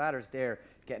down, my father's there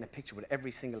getting a picture with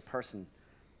every single person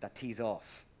that tees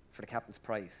off for the captain's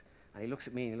prize. And he looks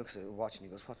at me and he looks at the watch and he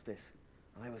goes, what's this?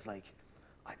 And I was like,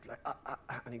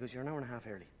 and he goes, you're an hour and a half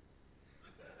early.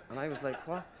 And I was like,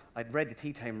 what? I'd read the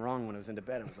tee time wrong when I was in the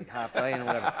bed. I was like half dying or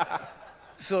whatever.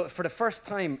 So for the first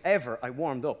time ever, I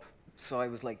warmed up. So I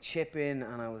was like chipping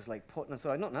and I was like putting, so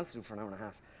I had nothing else to do for an hour and a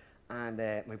half. And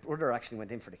my brother actually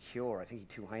went in for the cure. I think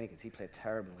he had 2 Heinekens. He played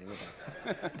terrible when he was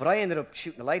there. But I ended up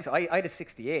shooting the lights. I had a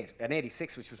 68, an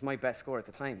 86, which was my best score at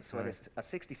the time. So I had a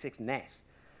 66 net.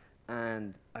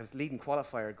 And I was leading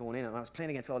qualifier going in. And I was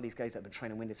playing against all these guys that had been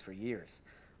trying to win this for years.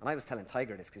 And I was telling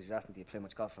Tiger this because he was asking, do you play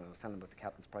much golf? And I was telling him about the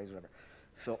captain's prize or whatever.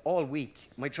 So all week,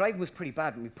 my driving was pretty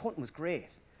bad, but my putting was great.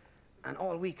 And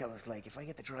all week I was like, if I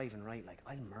get the driving right, like,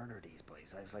 I'll murder these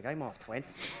boys. I was like, I'm off 20.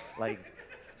 Like...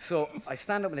 So I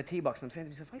stand up in the tee box and I'm saying to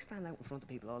myself, if I stand out in front of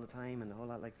people all the time and all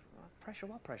that, like, pressure,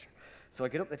 what pressure? So I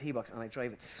get up in the tee box and I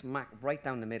drive it smack right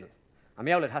down the middle. And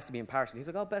my outlet has to be impartial. He's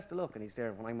like, oh, best of luck. And he's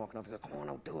there when I'm walking off, he's like, come on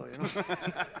out, do it, you know.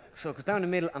 So it goes down the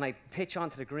middle and I pitch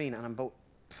onto the green and I'm about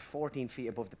 14 feet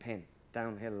above the pin,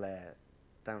 downhill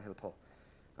putt.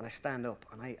 And I stand up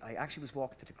and I actually was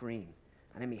walking to the green.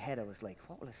 And in my head I was like,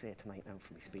 what will I say tonight now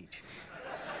for my speech?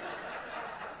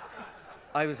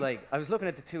 I was looking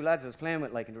at the 2 lads I was playing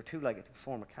with, like, and there were 2, like,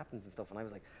 former captains and stuff, and I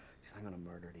was like, I'm going to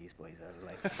murder these boys. I was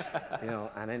like, you know,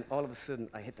 and then all of a sudden,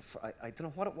 I hit I don't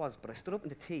know what it was, but I stood up in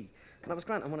the tee, and I was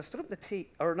grand, and when I stood up in the tee,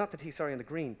 or not the tee, sorry, on the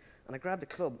green, and I grabbed the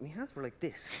club, my hands were like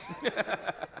this. And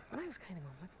I was kind of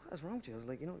going, like, what is wrong with you? I was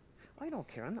like, you know, I don't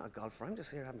care, I'm not a golfer, I'm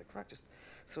just here having a crack.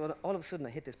 So all of a sudden, I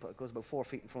hit this putt, it goes about 4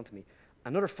 feet in front of me,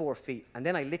 another 4 feet, and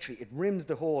then it rims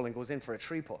the hole and goes in for a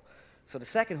 3 putt. So the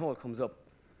second hole comes up,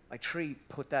 I 3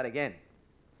 put that again.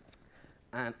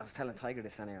 And I was telling Tiger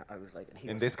this, and I was like... And he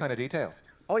in this kind of detail?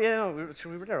 Oh, yeah, no,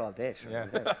 we were there all day. Sure, yeah.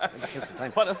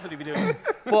 What else would he be doing?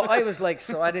 But I was like,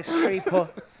 so I had this 3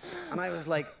 putt, and I was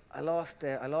like, I lost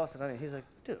it. And he's like,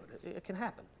 dude, it can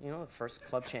happen. You know, first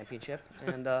club championship,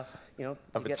 and, you know...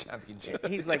 Of a championship.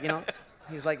 He's like, you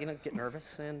know, get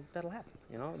nervous, and that'll happen,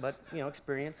 you know? But, you know,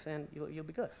 experience, and you'll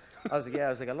be good. I was like, yeah,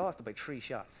 I lost it by 3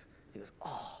 shots. He goes,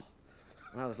 oh...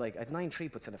 And I was like, I had 9 3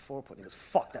 putts and a 4 putt. And he goes,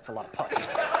 fuck, that's a lot of putts.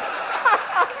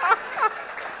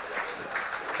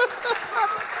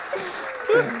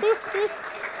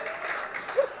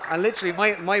 And literally,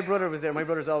 my brother was there. My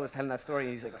brother's always telling that story.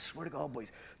 And he's like, I swear to God,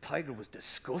 boys, Tiger was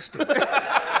disgusting. He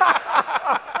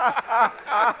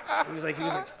was like,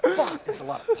 fuck, that's a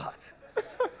lot of putts.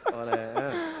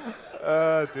 But,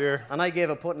 oh, dear. And I gave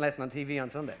a putting lesson on TV on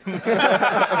Sunday.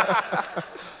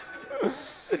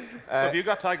 So have you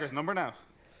got Tiger's number now?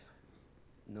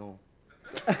 No.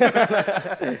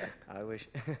 I wish.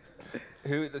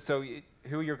 Who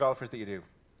are your golfers that you do?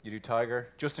 You do Tiger?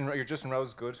 You're Justin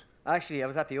Rose, good? Actually, I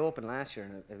was at the Open last year,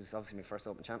 and it was obviously my first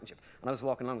Open championship. And I was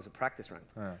walking along, it was a practice round.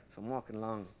 So I'm walking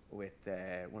along with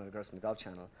one of the girls from the Golf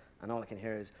Channel, and all I can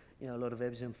hear is, you know, a lot of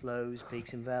ebbs and flows,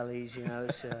 peaks and valleys, you know.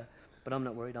 So, but I'm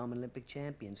not worried, I'm an Olympic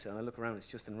champion. So I look around, it's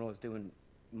Justin Rose doing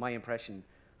my impression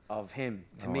of him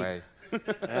to me. Way.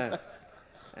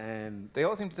 They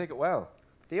all seem to take it well.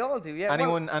 They all do, yeah.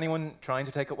 Anyone trying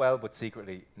to take it well, but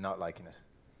secretly not liking it?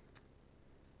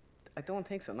 I don't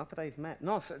think so. Not that I've met.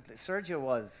 No, Sergio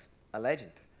was a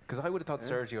legend. Because I would have thought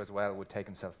Sergio as well would take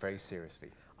himself very seriously.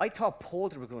 I thought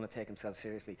Poulter was going to take himself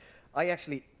seriously. I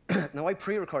actually, now I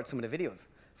pre-record some of the videos.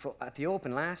 At the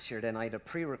Open last year, then I had a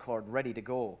pre-record ready to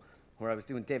go where I was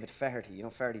doing David Feherty. You know,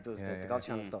 Feherty does the Golf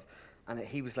Channel stuff. And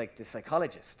he was like the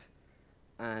psychologist.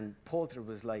 And Poulter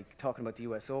was like talking about the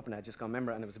US Open. I had just gone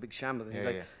member, and it was a big shambles. And he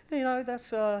was like, hey, you know,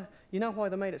 that's, you know why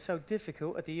they made it so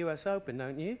difficult at the US Open,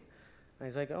 don't you? And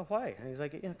he's like, oh, why? And he's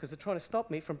like, yeah, because they're trying to stop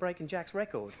me from breaking Jack's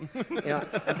record. You know,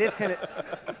 and this kind of,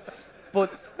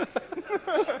 but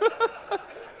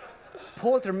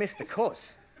Poulter missed the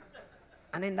cut.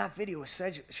 And then that video was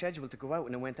scheduled to go out,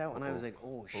 and it went out, and I was like,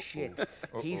 oh, shit.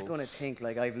 He's going to think,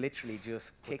 like, I've literally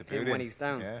just kicked him when he's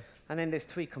down. Yeah. And then this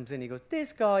tweet comes in, he goes,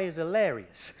 this guy is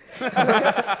hilarious.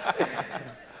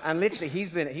 And literally,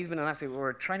 he's been an absolute,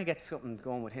 we're trying to get something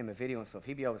going with him, a video and stuff.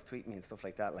 He'd be always tweeting me and stuff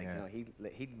like that. Like, you know,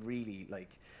 he'd really, like,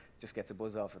 just gets a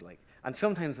buzz off it. Like, and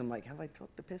sometimes I'm like, have I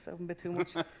took the piss out a bit too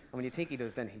much? And when you think he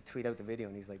does, then he'd tweet out the video,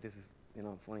 and he's like, this is, you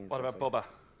know, funny. And what stuff. about Bubba?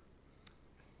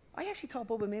 I actually thought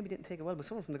Bubba maybe didn't take it well, but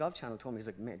someone from the Golf Channel told me, he's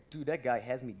like, man, dude, that guy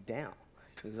has me down.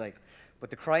 He was like, but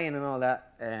the crying and all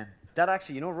that, that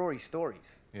actually, you know Rory's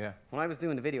stories? Yeah. When I was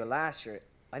doing the video last year,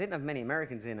 I didn't have many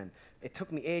Americans in, and it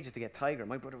took me ages to get Tiger.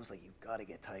 My brother was like, you gotta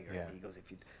get Tiger. Yeah. He goes,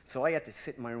 if you. So I had to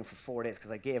sit in my room for 4 days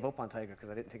because I gave up on Tiger because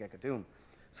I didn't think I could do him.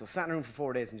 So I sat in the room for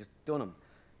 4 days and just done him.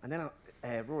 And then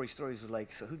Rory's stories was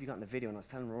like, so who have you got in the video? And I was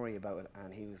telling Rory about it,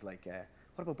 and he was like,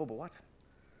 what about Bubba Watson?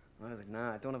 And I was like,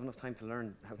 nah, I don't have enough time to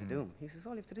learn how to do him. He says,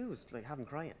 all you have to do is like have him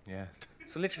crying. Yeah.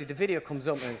 So literally the video comes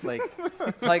up and it's like,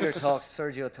 Tiger talks,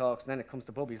 Sergio talks, and then it comes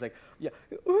to Bubba. He's like, yeah.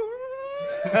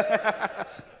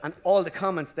 And all the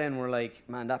comments then were like,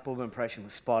 man, that Bubba impression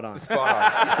was spot on. Spot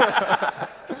on.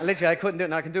 And literally I couldn't do it,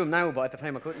 and I can do him now, but at the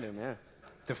time I couldn't do him, yeah.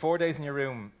 The 4 days in your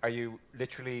room, are you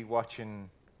literally watching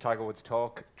Tiger Woods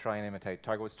talk, try and imitate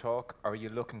Tiger Woods talk, or are you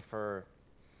looking for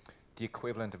the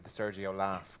equivalent of the Sergio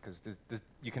laugh? Because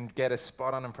you can get a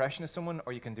spot-on impression of someone,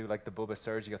 or you can do like the Bubba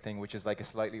Sergio thing, which is like a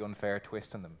slightly unfair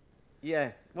twist on them.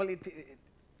 Yeah, well,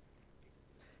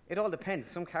 it all depends.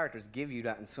 Some characters give you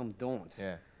that and some don't.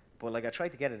 Yeah. But like I try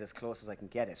to get it as close as I can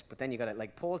get it. But then you got it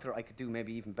like Poulter, I could do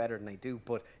maybe even better than I do.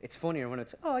 But it's funnier when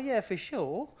it's, oh yeah, for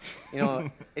sure. You know,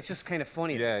 it's just kind of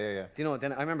funny. Yeah, yeah, yeah. You know,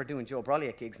 then I remember doing Joe Brolly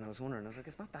at gigs, and I was wondering, I was like,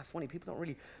 it's not that funny. People don't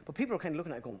really, but people are kind of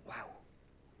looking at it going, wow,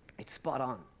 it's spot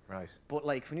on. Right. But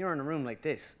like when you're in a room like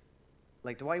this,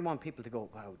 like do I want people to go,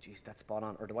 wow, geez, that's spot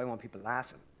on, or do I want people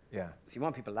laughing? Yeah. So you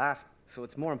want people laughing. So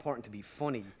it's more important to be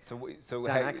funny than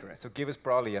accurate. So give us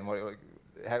Brolly and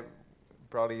how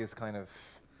Brolly is kind of.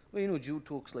 Well, you know, Joe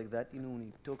talks like that, you know,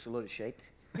 and he talks a lot of shit,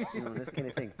 you know, this kind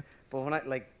of thing. But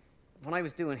when I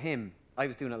was doing him, I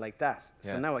was doing it like that.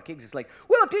 Yeah. So now at gigs, it's like,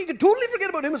 well, you can totally forget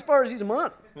about him as far as he's a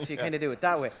man. So you kind of do it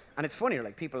that way. And it's funnier,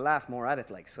 like people laugh more at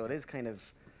it, like, so it is kind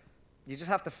of, you just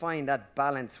have to find that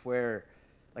balance where,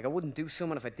 like I wouldn't do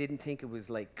someone if I didn't think it was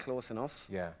like close enough.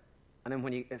 Yeah. And then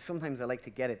when you, sometimes I like to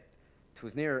get it to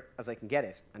as near as I can get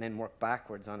it and then work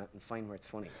backwards on it and find where it's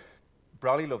funny.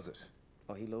 Brolly loves it.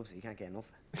 Oh, he loves it. He can't get enough.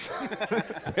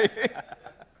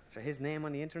 So his name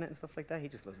on the internet and stuff like that, he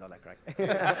just loves all that crack.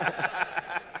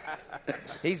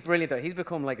 He's brilliant though. He's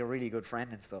become like a really good friend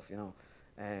and stuff, you know.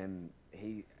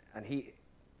 He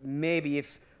maybe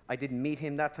if I didn't meet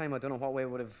him that time, I don't know what way it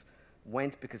would have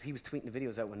went, because he was tweeting the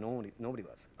videos out when nobody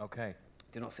was. Okay.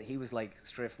 You know, so he was like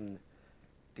straight from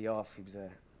the off. He was a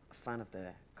fan of the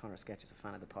Conor sketches, a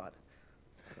fan of the pod.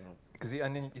 So. Because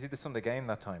and then you did the Sunday game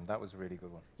that time. That was a really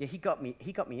good one. Yeah, he got me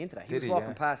into that. He was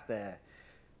walking past the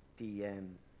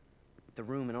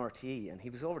room in RTE, and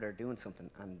he was over there doing something,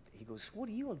 and he goes, "What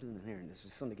are you all doing in here?" And this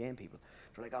was Sunday game people.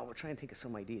 They're like, "Oh, we're trying to think of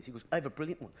some ideas." He goes, "I have a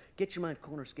brilliant one. Get your man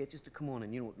Conor sketches to come on,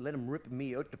 and you know, let him rip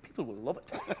me out. The people will love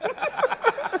it."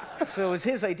 So it was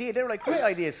his idea. They were like, "Great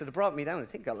idea." So they brought me down. I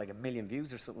think got like 1 million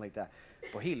views or something like that.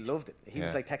 But he loved it. He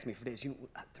was like texting me for days. You know,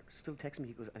 they're still texting me.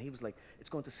 He goes, and he was like, "It's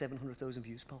going to 700,000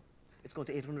 views, Paul. It's going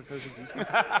to 800,000 views.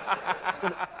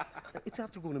 It's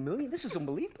after going 1 million. This is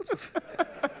unbelievable stuff."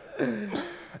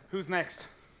 Who's next?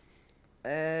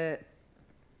 I'll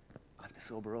have to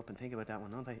sober up and think about that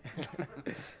one, don't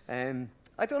I?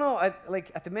 I don't know.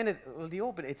 Like at the minute, well, the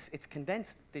Open, it's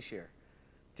condensed this year.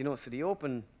 Do you know? So the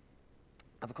Open,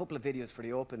 I have a couple of videos for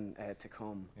the Open to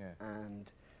come, and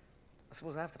I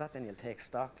suppose after that, then you'll take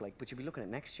stock. Like, but you'll be looking at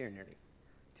next year nearly.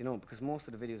 Do you know? Because most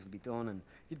of the videos will be done, and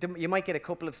you might get a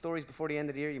couple of stories before the end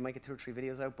of the year. You might get 2 or 3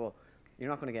 videos out, but you're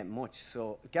not going to get much.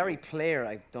 So Gary Player,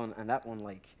 I've done, and that one,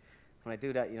 like. When I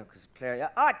do that, you know, because Player,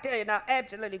 I tell you now,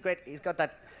 absolutely great. He's got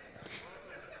that.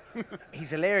 He's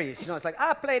hilarious. You know, it's like,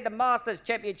 I played the Masters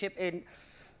Championship in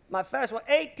my first one,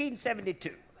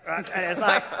 1872. Right? And it's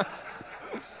like,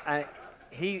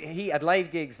 he at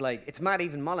live gigs, like, it's mad.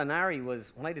 Even Molinari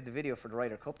was, when I did the video for the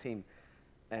Ryder Cup team,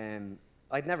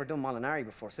 I'd never done Molinari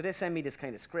before. So they sent me this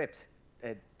kind of script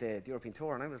at the European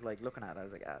Tour, and I was like looking at it, I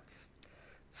was like,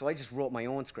 so I just wrote my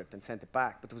own script and sent it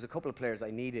back. But there was a couple of players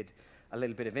I needed a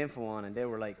little bit of info on, and they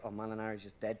were like, oh, Molinari's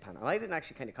just deadpan. And I didn't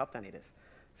actually kind of cop any of this.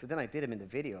 So then I did him in the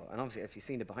video, and obviously if you've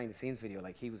seen the behind the scenes video,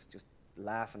 like, he was just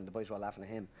laughing, the boys were all laughing at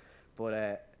him.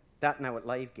 But that now at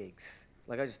live gigs,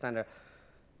 like, I just stand there,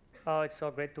 oh, it's so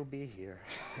great to be here.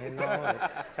 You know,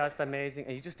 it's just amazing.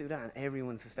 And you just do that, and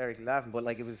everyone's hysterically laughing. But,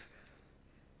 like, it was,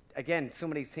 again,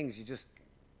 some of these things, you just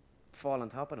fall on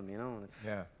top of them, you know. And it's,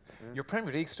 yeah. Your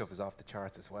Premier League stuff is off the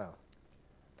charts as well.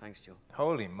 Thanks, Joe.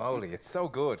 Holy moly, it's so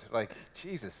good. Like,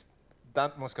 Jesus,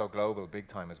 that must go global big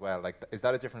time as well. Like, is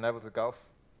that a different level to golf?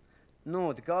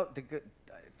 No,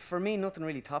 for me, nothing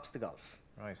really tops the golf.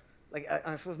 Right. Like,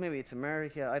 I suppose maybe it's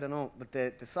America, I don't know. But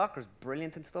the soccer's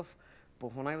brilliant and stuff.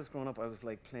 But when I was growing up, I was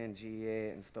like playing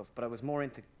GAA and stuff. But I was more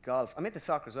into golf. I'm into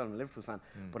soccer as well. I'm a Liverpool fan.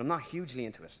 But I'm not hugely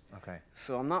into it. Okay.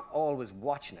 So I'm not always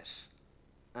watching it.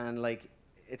 And, like,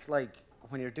 it's like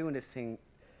when you're doing this thing,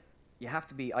 you have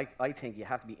to be, I think you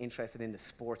have to be interested in the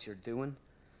sport you're doing,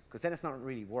 because then it's not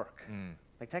really work.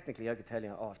 Like, technically, I could tell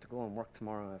you, oh, I have to go and work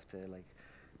tomorrow, I have to, like,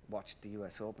 watch the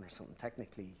US Open or something.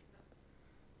 Technically,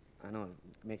 I know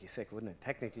it'd make you sick, wouldn't it?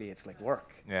 Technically, it's like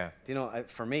work. Yeah. Do you know,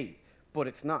 for me, but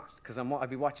it's not, because I'd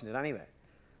be watching it anyway.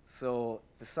 So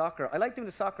the soccer, I like doing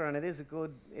the soccer, and it is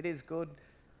good,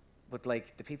 but,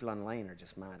 like, the people online are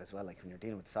just mad as well, like, when you're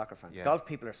dealing with soccer fans. Yeah. Golf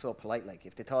people are so polite, like,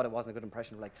 if they thought it wasn't a good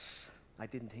impression, they're like, I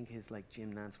didn't think his, like,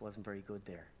 Jim Nance wasn't very good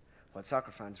there. While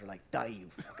soccer fans are like, die, you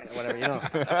fucking whatever, you know.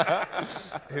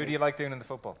 Who do you like doing in the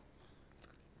football?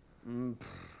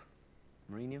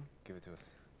 Mourinho. Give it to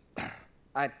us.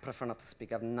 I'd prefer not to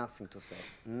speak. I have nothing to say.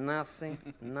 Nothing.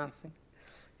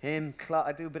 Him, Klopp.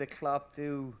 I do a bit of Klopp.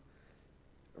 Do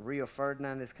Rio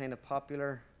Ferdinand is kind of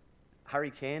popular.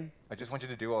 Harry Kane. I just want you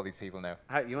to do all these people now.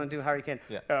 You want to do Harry Kane?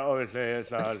 Yeah. Obviously, it's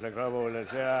the Club,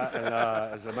 it's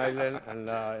the Milan, and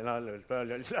it's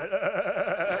brilliant.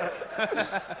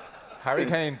 Harry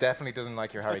Kane definitely doesn't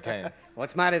like your Harry Kane.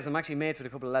 What's mad is I'm actually mates with a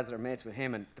couple of lads that are mates with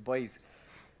him, and the boys,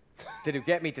 they do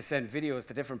get me to send videos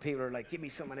to different people, or like, give me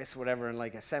some of this, whatever. And,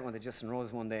 like, I sent one to Justin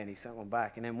Rose one day, and he sent one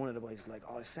back. And then one of the boys was like,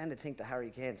 oh, send a thing to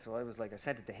Harry Kane. So I was like, I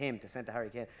sent it to him to send to Harry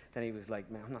Kane. Then he was like,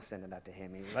 man, I'm not sending that to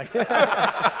him. He was like,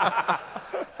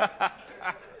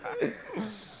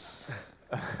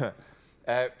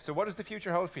 so what does the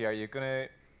future hold for you? Are you going to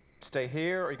stay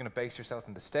here, or are you going to base yourself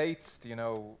in the States? Do you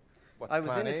know what the I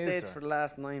was plan in the is, States or? for the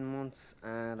last 9 months,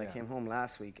 and I came home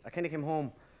last week. I kind of came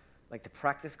home, like, to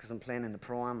practice, because I'm playing in the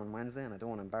Pro-Am on Wednesday, and I don't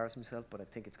want to embarrass myself, but I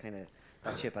think it's kind of,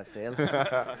 that ship has sailed.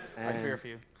 I fear for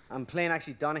you. I'm playing,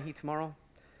 actually, Donaghy tomorrow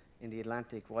in the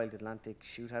Wild Atlantic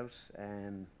shootout.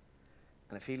 And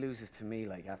if he loses to me,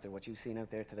 like, after what you've seen out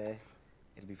there today,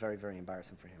 it'll be very, very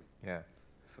embarrassing for him. Yeah.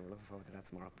 So we're looking forward to that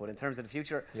tomorrow. But in terms of the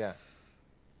future, Yeah.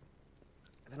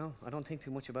 I don't know. I don't think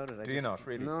too much about it. Do you not,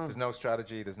 really? No. There's no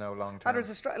strategy, there's no long-term...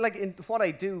 There's a like, in what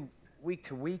I do week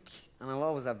to week, and I'll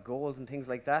always have goals and things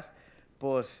like that.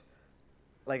 But,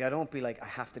 like, I don't be like, I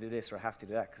have to do this or I have to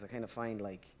do that, because I kind of find,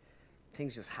 like,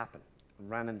 things just happen.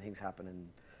 Random things happen. And,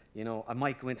 you know, I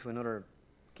might go into another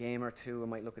game or two. I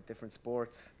might look at different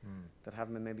sports that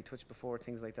haven't been maybe touched before,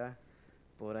 things like that.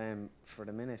 But for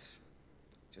the minute,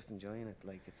 just enjoying it.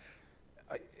 Like, it's...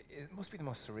 it must be the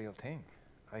most surreal thing.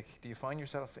 Like, do you find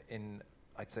yourself in,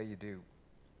 I'd say you do,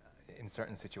 in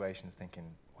certain situations thinking,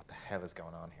 what the hell is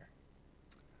going on here?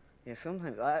 Yeah,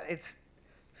 sometimes. It's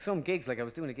some gigs, like I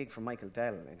was doing a gig for Michael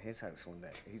Dell in his house one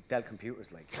day. Dell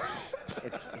Computers, like,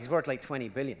 he's worth like 20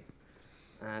 billion.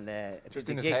 And just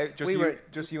in his house,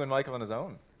 just you and Michael on his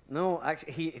own? No,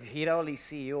 actually, he had all these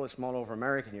CEOs from all over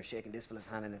America, and you're shaking this fella's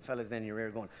hand, and the fella's then in your ear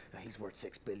going, oh, he's worth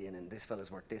 6 billion, and this fella's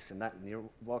worth this and that, and you're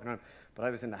walking around. But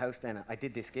I was in the house then, I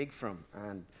did this gig for him,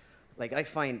 and, like, I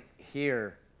find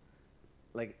here,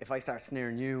 like, if I start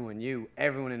snaring you,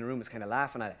 everyone in the room is kind of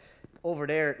laughing at it. Over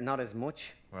there, not as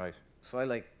much. Right. So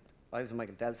I was in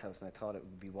Michael Dell's house, and I thought it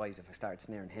would be wise if I started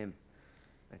snaring him.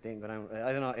 I think, but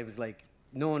I don't know, it was like,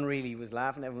 no one really was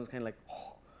laughing, everyone was kind of like,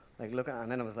 oh. Like, looking, and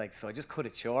then I was like, so I just cut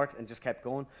it short and just kept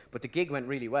going. But the gig went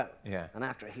really well. Yeah. And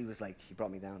after, he was like, he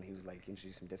brought me down. He was like,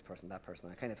 introducing this person, that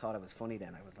person. I kind of thought I was funny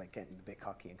then. I was like getting a bit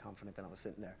cocky and confident. Then I was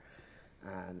sitting there,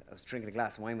 and I was drinking a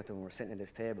glass of wine with him. And we're sitting at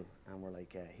this table, and we're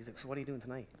like, he's like, so what are you doing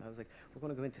tonight? And I was like, we're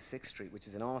going to go into 6th Street, which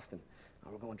is in Austin,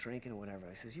 and we're going drinking or whatever.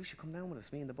 I says, you should come down with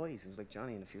us, me and the boys. It was like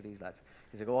Johnny and a few of these lads.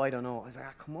 He's like, oh, I don't know. I was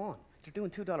like, come on, they're doing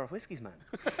 $2 whiskeys, man.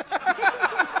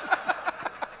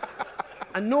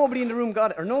 And nobody in the room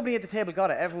got it, or nobody at the table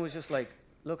got it. Everyone was just like,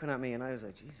 looking at me, and I was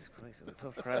like, Jesus Christ, it's a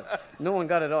tough crowd. No one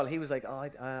got it all. He was like, oh,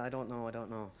 I don't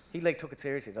know. He like took it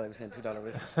seriously that I was saying $2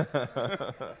 whistles.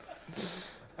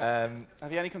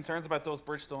 Have you any concerns about those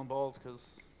Bridgestone balls?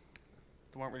 Because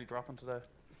they weren't really dropping today.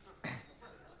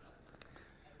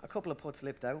 A couple of putts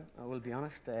slipped out, I will be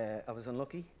honest. I was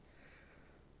unlucky.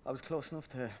 I was close enough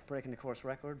to breaking the course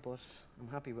record, but I'm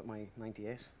happy with my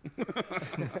 98.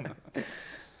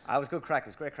 I was good crack. It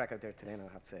was great crack out there today, and I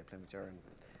have to say, playing with Ger and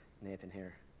Nathan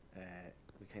here.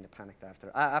 We kind of panicked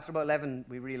after. After about 11,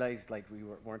 we realised like we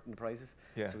weren't in the prizes.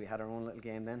 Yeah. So we had our own little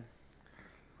game then,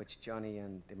 which Johnny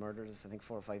and they murdered us, I think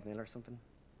 4 or 5-0 or something.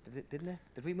 Didn't they?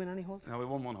 Did we win any holes? No, we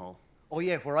won 1 hole. Oh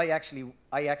yeah, where I actually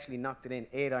knocked it in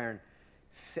 8-iron,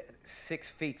 6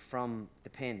 feet from the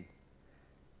pin,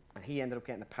 and he ended up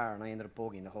getting a par, and I ended up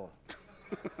bogeying the hole.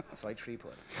 So I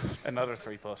 3-putt. Another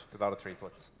 3-putt. It's a lot of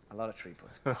 3-putts. A lot of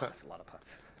 3-putts. That's a lot of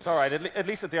putts. It's all right. At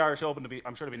least at the Irish Open,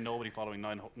 I'm sure there'll be nobody following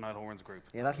Nine Horns group.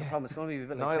 Yeah, that's the problem. It's going to be a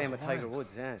bit like Niall playing with Tiger Horns.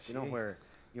 Woods. Yeah, you know where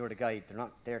you're the guy. They're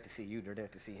not there to see you. They're there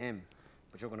to see him.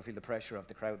 But you're going to feel the pressure of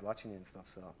the crowd watching you and stuff.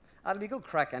 So it'll be good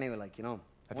crack anyway. Like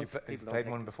Have you played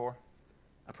one before?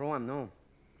 A pro-am, no.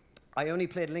 I only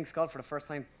played links golf for the first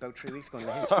time about 3 weeks ago in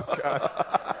the Hinch. Oh,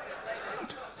 God.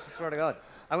 Swear to God.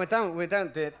 I went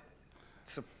down to,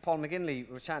 so Paul McGinley,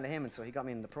 we were chatting to him, and so he got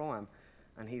me in the pro-am,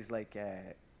 and he's like,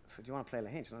 so do you want to play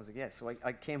Lahinch? And I was like, yeah. So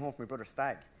I came home from my brother's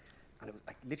stag, and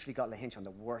I literally got Lahinch on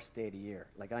the worst day of the year.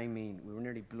 Like, I mean, we were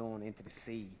nearly blown into the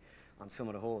sea on some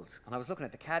of the holes. And I was looking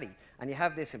at the caddy, and you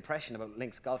have this impression about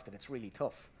links golf that it's really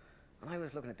tough. And I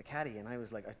was looking at the caddy, and I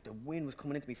was like, the wind was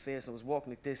coming into my face, and I was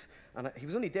walking like this. And he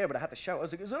was only there, but I had to shout. I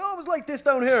was like, is it always like this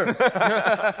down here?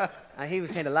 And he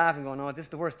was kind of laughing, going, oh, this is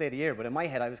the worst day of the year. But in my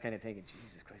head, I was kind of thinking,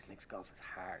 Jesus Christ, links golf is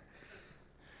hard.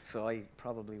 So I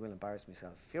probably will embarrass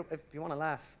myself. If you want to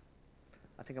laugh,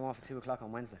 I think I'm off at 2 o'clock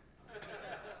on Wednesday.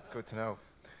 Good to know.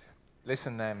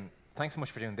 Listen, thanks so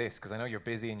much for doing this, because I know you're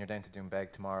busy and you're down to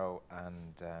Doonbeg tomorrow,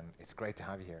 and it's great to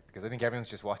have you here, because I think everyone's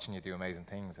just watching you do amazing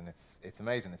things, and it's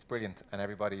amazing, it's brilliant, and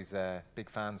everybody's big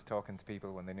fans talking to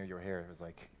people when they knew you were here. It was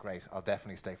like, great, I'll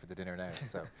definitely stay for the dinner now.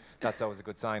 So that's always a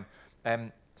good sign.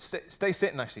 Stay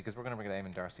sitting, actually, because we're going to bring in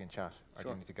Eamonn Darcy and chat. Or do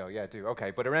you need to go? Yeah, do.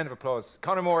 Okay, but a round of applause.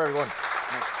 Conor Moore, everyone.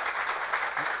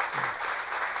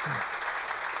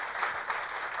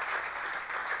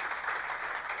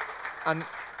 And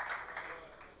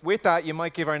with that, you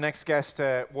might give our next guest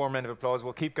a warm round of applause.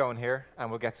 We'll keep going here, and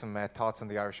we'll get some thoughts on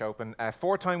the Irish Open.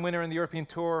 4-time winner in the European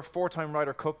Tour, 4-time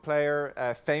Ryder Cup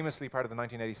player, famously part of the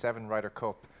 1987 Ryder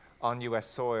Cup on US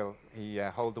soil. He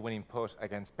held the winning putt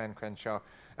against Ben Crenshaw.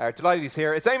 Delighted he's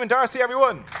here. It's Eamonn Darcy,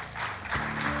 everyone.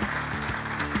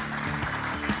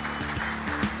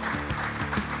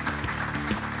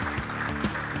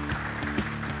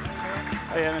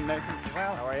 Hey, Eamonn, Nathan.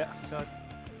 Well, How are you? good.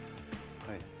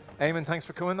 Eamonn, thanks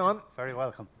for coming on. Very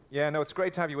welcome. Yeah, no, it's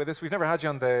great to have you with us. We've never had you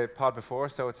on the pod before,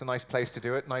 so it's a nice place to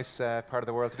do it, nice part of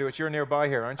the world to do it. You're nearby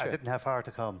here, aren't you? I didn't have far to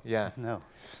come. Yeah. No.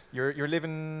 You're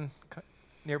living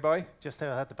nearby? Just there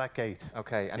at the back gate.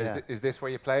 Okay, and Yeah. is this where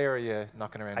you play, or are you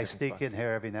knocking around I different sneak spots? in here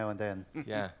every now and then.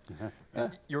 Yeah.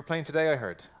 You were playing today, I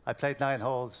heard. I played 9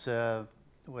 holes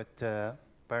with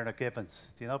Bernard Gibbons.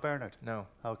 Do you know Bernard? No.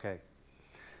 Okay.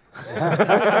 Story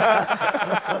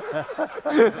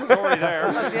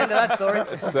there. That's the end of that story.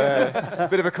 It's a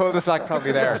bit of a cul-de-sac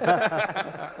probably there.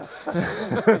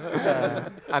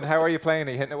 And how are you playing?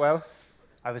 Are you hitting it well?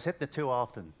 I was hitting it too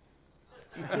often.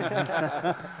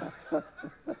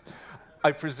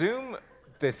 I presume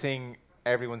the thing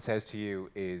everyone says to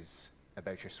you is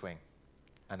about your swing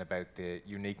and about the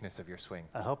uniqueness of your swing.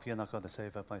 I hope you're not going to say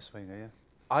about my swing, are you?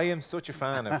 I am such a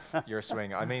fan of your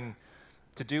swing. I mean,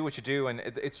 to do what you do, and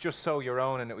it's just so your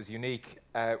own, and it was unique.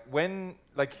 I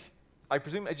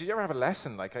presume, did you ever have a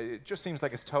lesson? It just seems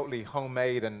like it's totally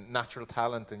homemade and natural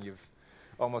talent, and you've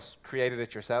almost created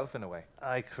it yourself in a way.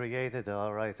 I created it,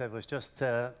 all right. It was just,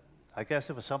 I guess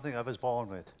it was something I was born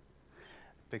with,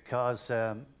 because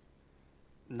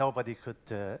nobody could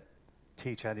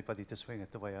teach anybody to swing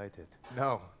it the way I did.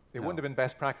 No, it No. wouldn't have been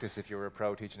best practice if you were a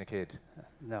pro teaching a kid.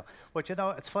 No. But you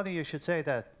know, it's funny you should say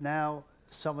that. Now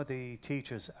some of the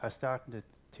teachers are starting to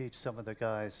teach some of the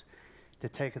guys to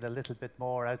take it a little bit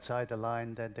more outside the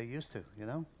line than they used to, you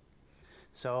know?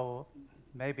 So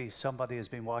maybe somebody has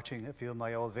been watching a few of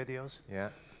my old videos. Yeah.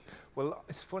 Well,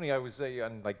 it's funny, I was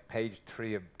on like page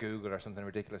 3 of Google or something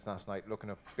ridiculous last night looking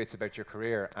up bits about your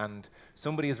career, and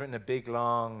somebody has written a big,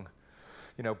 long,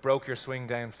 broke your swing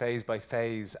down phase by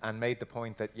phase and made the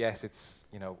point that, yes, it's,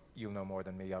 you'll know more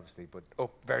than me, obviously, but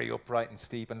very upright and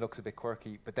steep and looks a bit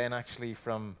quirky. But then actually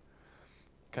from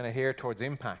kind of here towards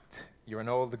impact, you're in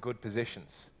all the good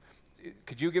positions.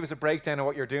 could you give us a breakdown of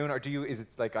what you're doing, or is it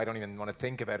like, I don't even want to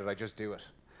think about it, I just do it?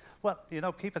 Well, you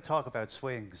know, people talk about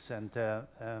swings, and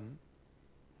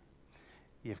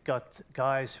you've got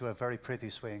guys who have very pretty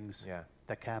swings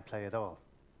that can't play at all.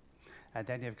 And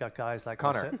then you've got guys like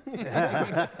Conor.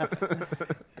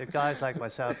 Guys like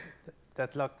myself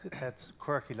that that's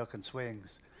quirky looking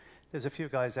swings. There's a few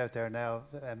guys out there now,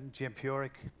 Jim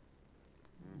Furyk,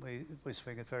 we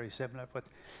swing it very similar, but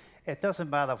it doesn't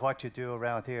matter what you do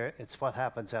around here, it's what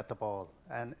happens at the ball.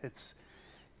 And it's,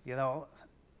 you know,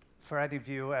 for any of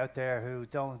you out there who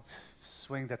don't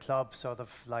swing the club sort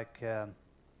of like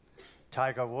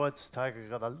Tiger Woods. Tiger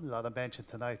got a lot of mention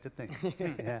tonight, didn't he?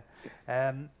 Yeah.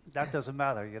 That doesn't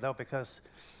matter, you know, because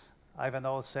I have an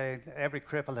old saying, every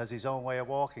cripple has his own way of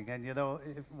walking. And, you know,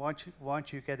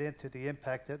 once you get into the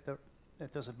impact,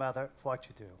 it doesn't matter what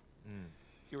you do. Mm.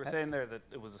 You were saying there that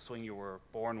it was a swing you were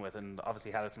born with and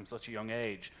obviously had it from such a young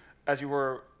age. As you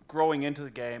were growing into the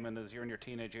game and as you're in your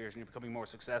teenage years and you're becoming more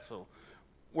successful,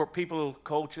 were people,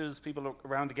 coaches, people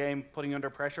around the game putting you under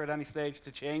pressure at any stage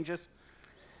to change it?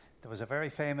 There was a very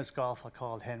famous golfer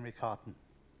called Henry Cotton,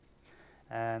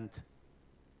 and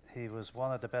he was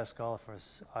one of the best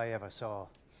golfers I ever saw,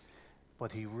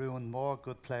 but he ruined more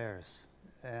good players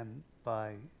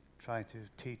by trying to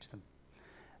teach them.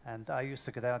 And I used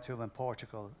to go down to him in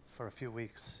Portugal for a few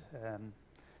weeks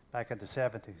back in the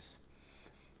 70s,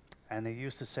 and he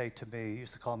used to say to me, he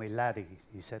used to call me Laddie.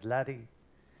 He said, "Laddie,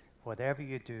 whatever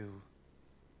you do,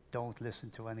 don't listen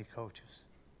to any coaches.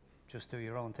 Just do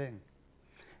your own thing."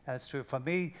 And it's true. For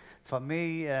me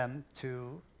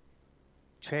to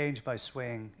change my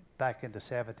swing back in the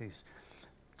 70s,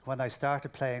 when I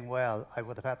started playing well, I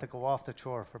would have had to go off the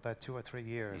tour for about 2 or 3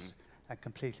 years and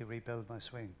completely rebuild my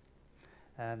swing.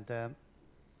 And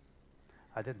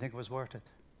I didn't think it was worth it.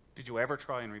 Did you ever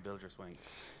try and rebuild your swing?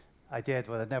 I did,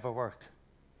 but it never worked.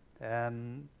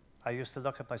 I used to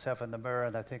look at myself in the mirror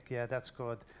and I think, yeah, that's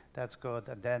good, that's good.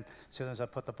 And then as soon as I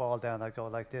put the ball down, I go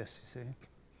like this, you see?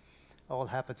 All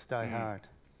habits die hard.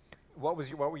 What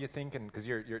were you thinking? Because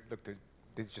look,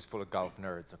 this is just full of golf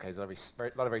nerds. Okay, there's a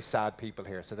lot of very sad people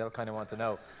here, so they'll kind of want to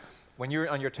know. When you're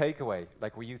on your takeaway,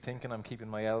 like, were you thinking, I'm keeping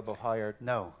my elbow higher?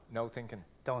 No. No thinking.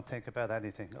 Don't think about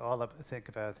anything. All I think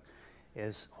about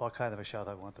is what kind of a shot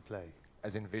I want to play.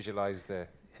 As in, visualize the.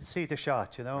 See the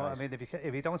shot, you know. Right. I mean,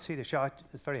 if you don't see the shot,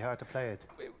 it's very hard to play it.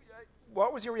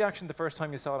 What was your reaction the first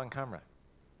time you saw it on camera?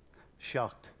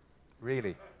 Shocked.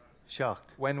 Really?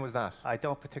 Shocked. When was that? I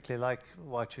don't particularly like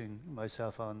watching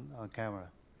myself on camera.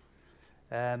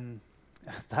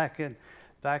 Back in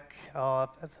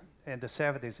the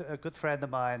 70s, a good friend of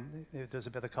mine who does a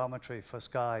bit of commentary for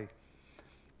Sky,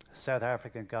 a South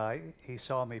African guy, he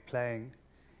saw me playing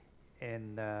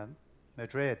in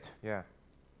Madrid. Yeah.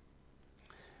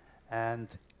 And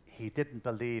he didn't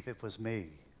believe it was me.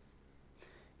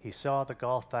 He saw the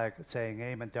golf bag saying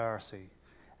Eamonn Darcy,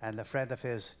 and a friend of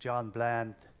his, John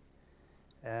Bland,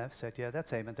 said, "Yeah,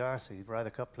 that's Eamonn Darcy,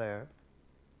 Ryder Cup player."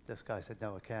 This guy said,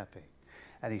 "No, it can't be."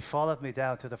 And he followed me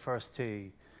down to the first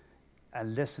tee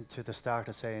and listened to the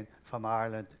starter saying, "From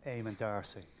Ireland, Eamonn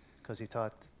Darcy," because he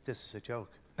thought, this is a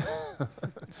joke.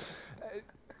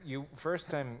 You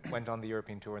first went on the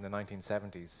European Tour in the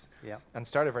 1970s. Yeah. And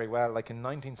started very well. Like in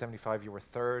 1975, you were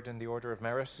 3rd in the Order of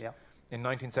Merit. Yeah. In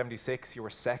 1976, you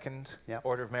were 2nd Yeah.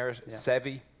 Order of Merit. Yeah.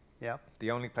 Seve, Yeah. the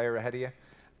only player ahead of you.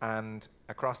 And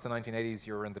across the 1980s,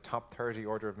 you were in the top 30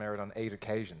 Order of Merit on 8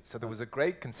 occasions. So there was a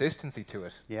great consistency to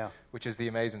it, Yeah. which is the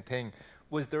amazing thing.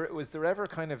 Was there ever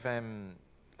kind of,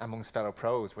 amongst fellow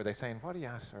pros, were they saying, "What are you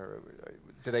at?" Or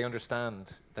did they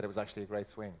understand that it was actually a great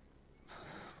swing?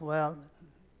 Well,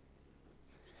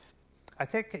 I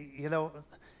think, you know,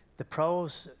 the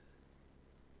pros,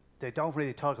 they don't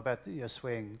really talk about your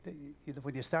swing.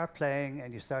 When you start playing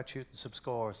and you start shooting some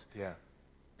scores, Yeah.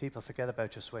 people forget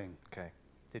about your swing. Okay.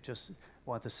 They just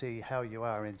want to see how you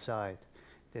are inside.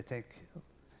 They think,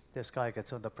 this guy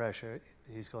gets under pressure,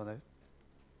 he's going to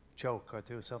choke or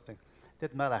do something.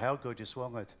 Didn't matter how good you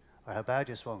swung it or how bad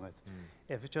you swung it.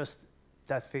 If it's just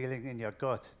that feeling in your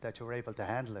gut that you were able to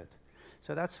handle it.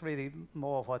 So that's really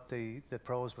more what the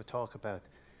pros would talk about.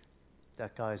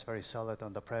 That guy's very solid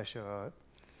under pressure, or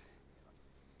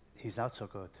he's not so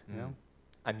good, you know?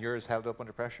 And yours held up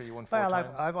under pressure? You won 4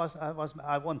 times?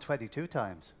 I won 22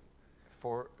 times.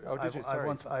 4? Oh, did you?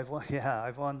 Sorry.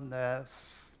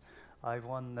 I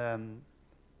won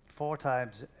 4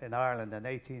 times in Ireland and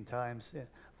 18 times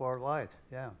worldwide.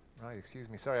 Yeah. Right, excuse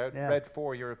me. Sorry, I read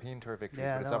 4 European Tour victories,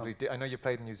 Yeah, but it's no. obviously I know you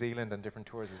played in New Zealand and different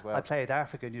tours as well. I played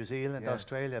Africa, New Zealand, Yeah.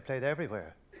 Australia. I played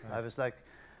everywhere. I was like,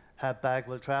 have bag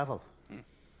will travel.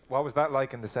 What was that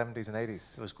like in the 70s and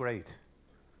 80s? It was great.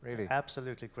 Really?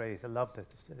 Absolutely great. I loved it.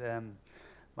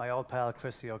 My old pal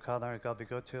Christy O'Connor, God be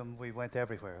good to him, we went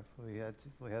everywhere. We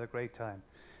had a great time.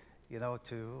 You know,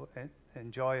 to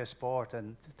enjoy a sport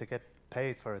and to get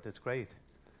paid for it, it's great.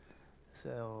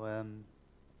 So,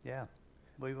 yeah.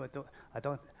 We went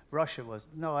Russia was,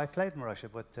 no, I played in Russia,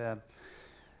 but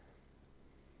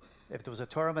if there was a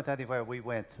tournament anywhere, we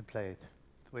went and played.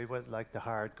 We were like the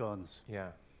hard guns. Yeah.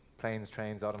 Planes,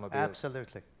 trains, automobiles.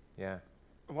 Absolutely. Yeah.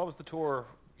 What was the tour,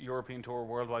 European tour,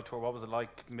 worldwide tour? What was it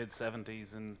like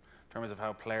mid-70s in terms of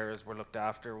how players were looked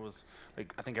after? Was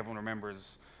like, I think everyone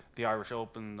remembers the Irish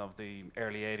Open of the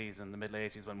early 80s and the middle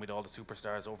 80s when we'd all the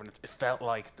superstars over, and it felt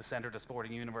like the centre of the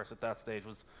sporting universe at that stage.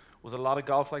 Was a lot of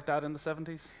golf like that in the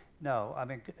 70s? No, I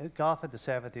mean golf in the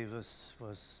 70s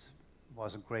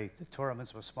wasn't great. The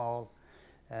tournaments were small,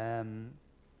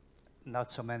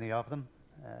 not so many of them.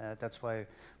 That's why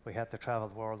we had to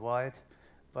travel worldwide.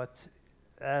 But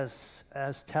as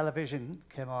television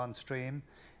came on stream,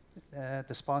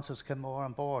 the sponsors came more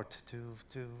on board to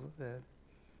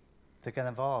get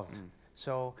involved.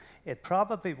 So it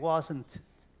probably wasn't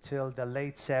till the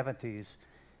late 70s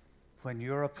when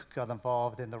Europe got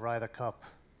involved in the Ryder Cup.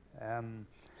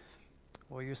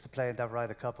 We used to play in that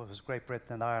Ryder Cup. It was Great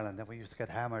Britain and Ireland, and we used to get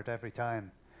hammered every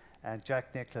time. And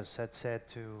Jack Nicklaus had said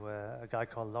to a guy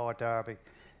called Lord Derby,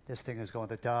 this thing is going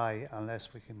to die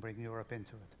unless we can bring Europe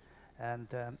into it. And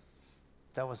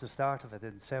that was the start of it.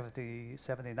 In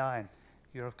 79,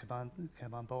 Europe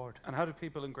came on board. And how did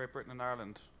people in Great Britain and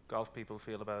Ireland, golf people,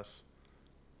 feel about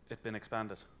it being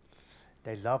expanded?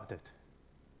 They loved it.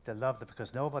 They loved it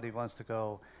because nobody wants to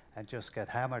go and just get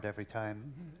hammered every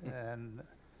time. And,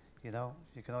 you know,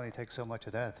 you can only take so much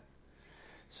of that.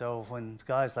 So when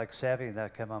guys like Seve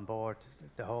that came on board,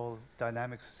 the whole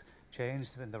dynamics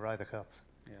changed in the Ryder Cup.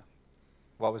 Yeah.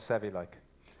 What was Seve like?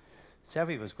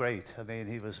 Seve was great. I mean,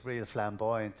 he was real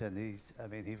flamboyant, and he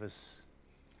did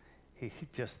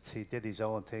his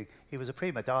own thing. He was a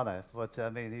prima donna, but I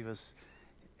mean, he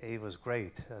was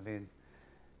great. I mean,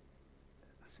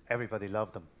 everybody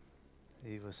loved him.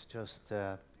 He was just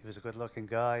he was a good-looking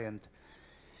guy, and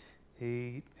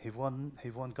he won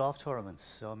golf tournaments.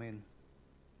 So I mean,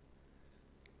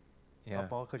 yeah.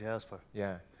 What more could you ask for?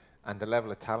 Yeah, and the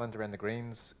level of talent around the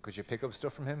greens. Could you pick up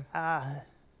stuff from him?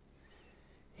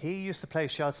 He used to play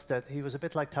shots that he was a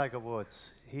bit like Tiger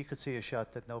Woods. He could see a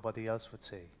shot that nobody else would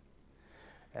see.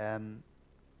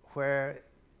 Where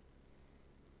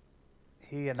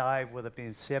he and I would have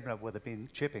been similar, would have been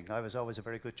chipping. I was always a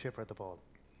very good chipper at the ball,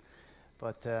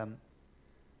 but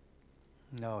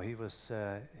no, he was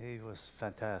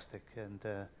fantastic,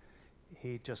 and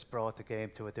he just brought the game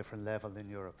to a different level in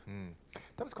Europe.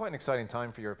 That was quite an exciting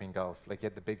time for European golf. Like you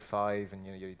had the big five, and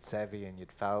you had Seve, and you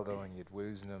had Faldo, and you had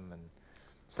Woosnam, and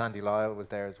Sandy Lyle was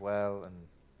there as well, and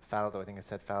Faldo, I think I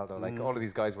said Faldo. Like all of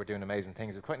these guys were doing amazing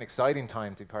things. It was quite an exciting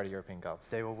time to be part of European golf.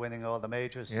 They were winning all the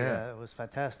majors. Yeah. It was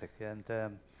fantastic, and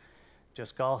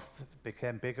just golf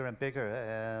became bigger and bigger.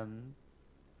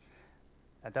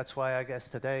 And that's why I guess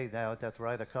today now that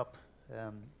Ryder Cup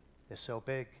is so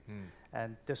big.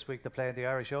 And this week they're playing the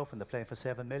Irish Open. They're playing for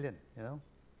 7 million, you know.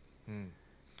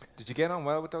 Did you get on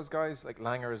well with those guys? Like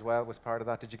Langer as well was part of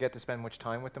that. Did you get to spend much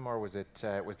time with them, or was it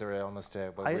was there almost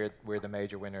well, we're the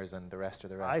major winners and the rest are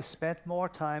the rest? I spent more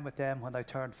time with them when I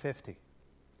turned 50,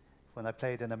 when I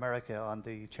played in America on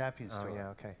the Champions Tour. Oh yeah,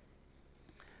 okay.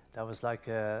 That was like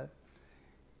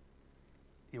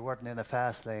you weren't in a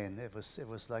fast lane. It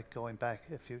was like going back.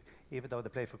 Even though they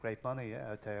play for great money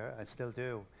out there, and still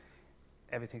do,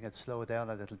 everything had slowed down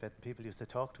a little bit. People used to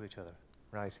talk to each other.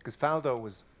 Right, because Faldo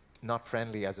was not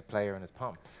friendly as a player in his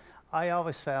pomp. I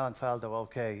always found Faldo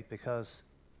okay because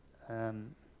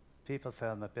people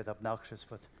found him a bit obnoxious,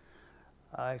 but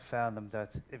I found him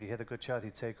that if he had a good shot,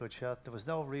 he'd say good shot. There was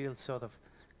no real sort of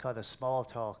kind of small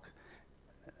talk.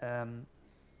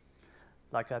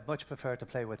 Like I'd much prefer to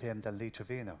play with him than Lee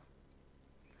Trevino.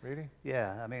 Really?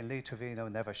 Yeah, I mean Lee Trevino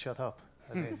never shut up.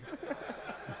 I mean,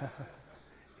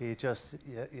 he just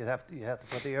you have to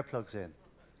put the earplugs in,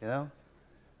 you know.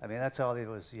 I mean, that's all he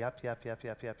was, yap, yap, yap,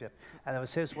 yap, yap, yap. And it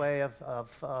was his way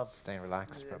of staying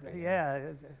relaxed, probably. Yeah,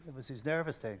 it was his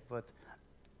nervous thing, but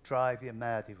drive you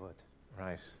mad, he would.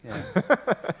 Right. Yeah.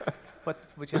 but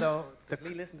you know... Does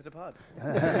Lee listen to the pod?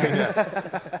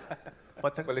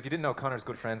 Well, if you didn't know, Conor's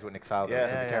good friends with Nick Faldo, so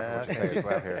be careful what you say as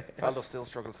well here. Faldo still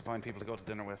struggles to find people to go to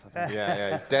dinner with, I think.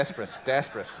 Yeah, desperate.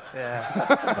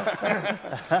 Yeah.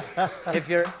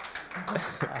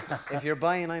 If you're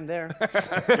buying, I'm there.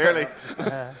 Clearly.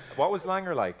 What was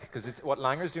Langer like? Because what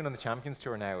Langer's doing on the Champions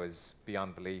Tour now is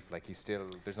beyond belief. Like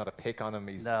there's not a pick on him.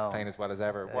 He's playing as well as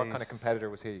ever. What kind of competitor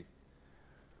was he?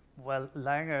 Well,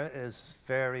 Langer is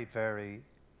very, very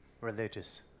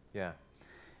religious. Yeah.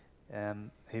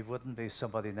 He wouldn't be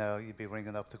somebody now you'd be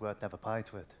ringing up to go out and have a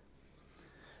pint with.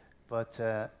 But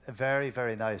a very,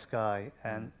 very nice guy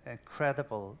and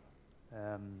incredible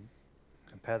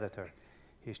competitor.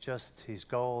 His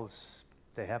goals,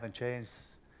 they haven't changed.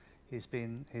 He's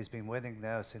been winning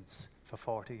now for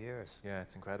 40 years. Yeah,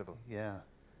 it's incredible. Yeah.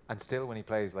 And still, when he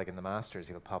plays, like in the Masters,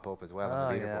 he'll pop up as well Oh,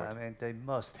 on the yeah. leaderboard. I mean, they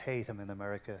must hate him in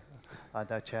America on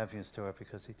that Champions Tour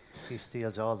because he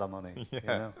steals all the money. Yeah. You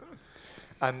know?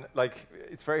 And like,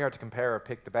 it's very hard to compare or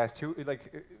pick the best. Who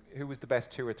was the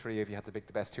best 2 or 3 if you had to pick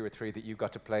the best 2 or 3 that you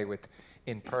got to play with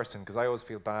in person? Because I always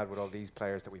feel bad with all these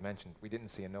players that we mentioned. We didn't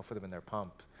see enough of them in their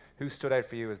pomp. Who stood out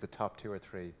for you as the top 2 or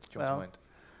 3? Jump to mind.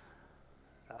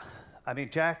 I mean,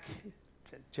 Jack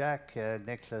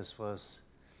Nicklaus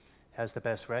has the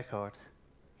best record.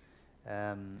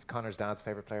 It's Conor's dad's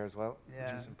favourite player as well,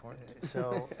 yeah, which is important.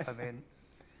 So, I mean,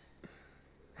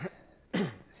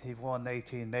 he won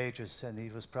 18 majors and he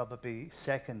was probably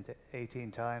second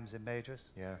 18 times in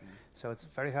majors. Yeah. So it's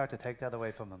very hard to take that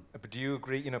away from him. But do you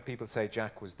agree, you know, people say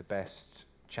Jack was the best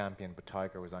champion, but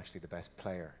Tiger was actually the best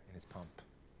player in his pomp?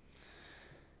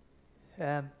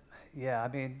 Yeah, I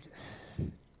mean,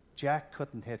 Jack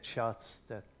couldn't hit shots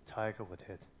that Tiger would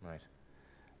hit. Right.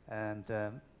 And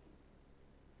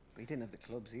But he didn't have the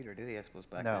clubs either, did he? I suppose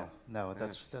back then. No,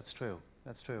 that's true.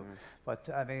 That's true. But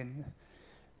I mean,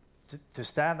 to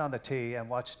stand on the tee and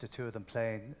watch the two of them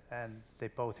playing, and they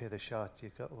both hit a shot.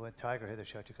 When Tiger hit a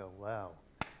shot, you go, wow,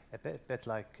 a bit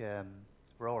like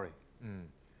Rory.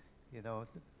 You know.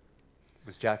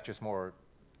 Was Jack just more,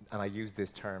 and I use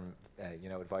this term, you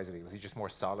know, advisedly, was he just more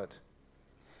solid?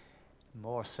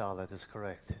 More solid is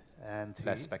correct, and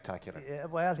less spectacular. Yeah,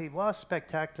 well, he was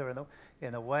spectacular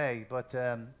in a way, but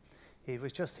he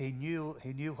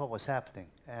knew what was happening,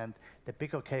 and the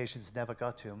big occasions never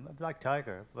got to him, like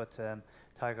Tiger. But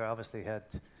Tiger obviously had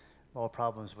more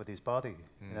problems with his body,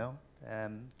 you know.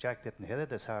 Jack didn't hit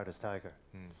it as hard as Tiger.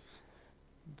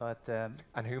 But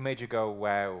and who made you go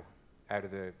wow out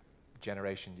of the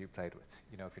generation you played with?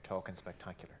 You know, if you're talking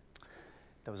spectacular.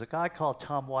 There was a guy called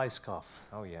Tom Weiskopf.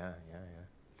 Oh yeah.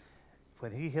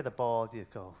 When he hit a ball, you'd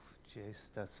go, "Jeez,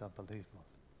 that's unbelievable."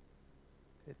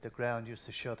 The ground used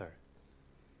to shudder,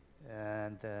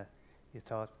 and you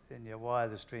thought in your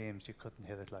wildest dreams you couldn't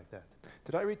hit it like that.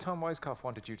 Did I read Tom Weiskopf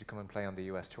wanted you to come and play on the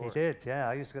US tour? He did, yeah.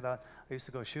 I used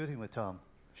to go shooting with Tom.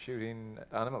 Shooting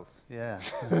animals. Yeah.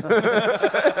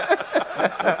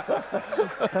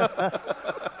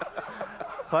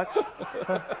 What?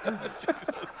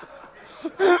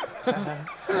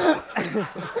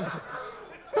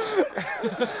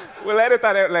 We'll edit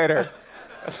that out later.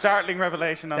 A startling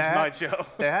revelation on tonight's show.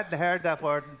 They hadn't heard that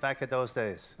word back in those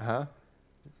days. Uh-huh.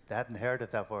 They hadn't heard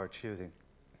of that word, shooting.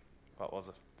 What was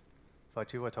it?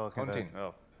 What you were talking Hunting.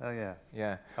 about. Oh. Oh, yeah.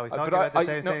 Yeah. Are we talking about the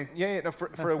same thing? Yeah, no,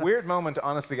 for a weird moment,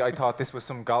 honestly, I thought this was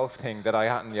some golf thing that I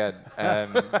hadn't yet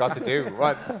got to do.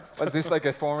 What? Was this like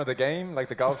a form of the game, like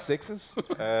the golf sixes?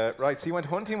 Right, so you went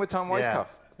hunting with Tom Weiskopf.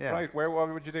 Yeah. Right, what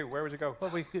would you do? Where would you go?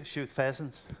 Well, we could shoot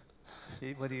pheasants.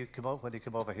 When you come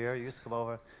over here, you used to come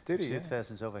over. Did he? Shoot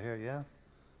pheasants over here, yeah.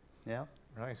 Yeah.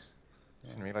 Right.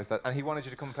 Didn't realise that. And he wanted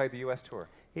you to come play the US tour.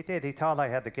 He did. He thought I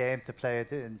had the game to play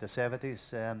it in the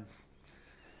 70s.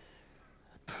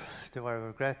 Do I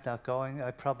regret not going?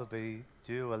 I probably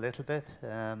do a little bit.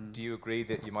 Do you agree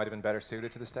that you might have been better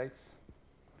suited to the States?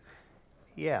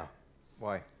 Yeah.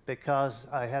 Why? Because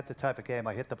I had the type of game,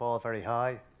 I hit the ball very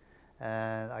high,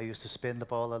 and I used to spin the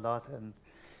ball a lot. And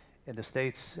in the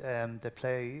States,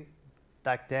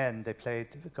 back then, they played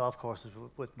golf courses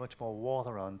with much more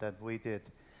water on than we did.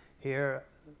 Here,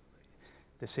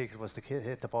 the secret was to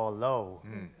hit the ball low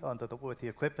with the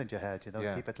equipment you had, you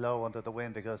know, keep it low under the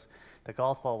wind, because the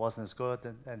golf ball wasn't as good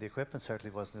and the equipment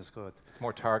certainly wasn't as good. It's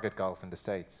more target golf in the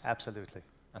States. Absolutely.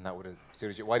 And that would have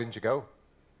suited you. Why didn't you go?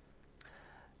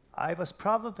 I was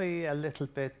probably a little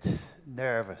bit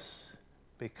nervous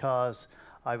because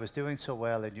I was doing so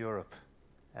well in Europe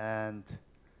and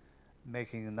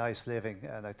making a nice living,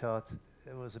 and I thought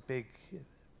it was a big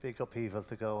upheaval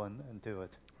to go and do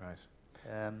it. Right.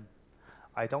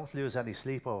 I don't lose any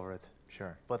sleep over it.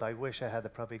 Sure. But I wish I had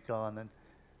probably gone and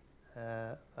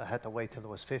I had to wait till I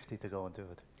was 50 to go and do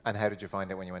it. And how did you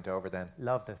find it when you went over then?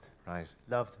 Loved it. Right.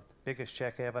 Loved it. Biggest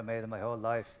check I ever made in my whole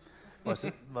life was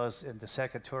in the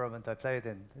second tournament I played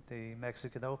in, the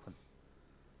Mexican Open.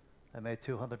 I made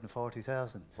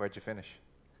 240,000. Where'd you finish?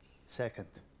 Second.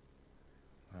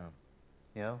 Wow.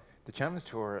 You know? The Champions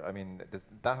Tour, I mean,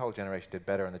 that whole generation did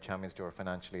better on the Champions Tour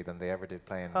financially than they ever did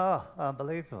playing. Oh,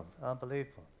 unbelievable.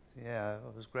 Unbelievable. Yeah,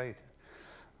 it was great.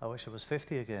 I wish it was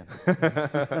 50 again.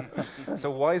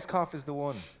 So Weiskopf is the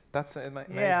one. That's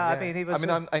amazing. Yeah, I mean, he was.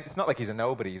 It's not like he's a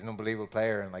nobody. He's an unbelievable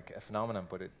player and like a phenomenon.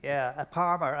 But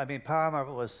Palmer. I mean, Palmer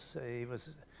was.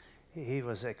 He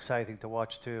was exciting to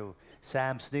watch too.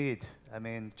 Sam Snead. I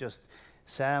mean,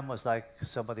 Sam was like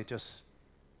somebody just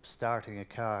starting a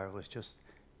car. It was just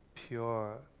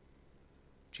pure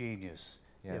genius.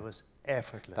 Yeah. It was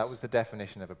effortless. That was the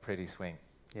definition of a pretty swing.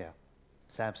 Yeah.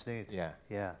 Sam Snead. Yeah.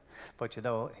 Yeah. But you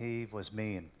know, he was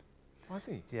mean. Was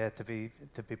he? Yeah, to be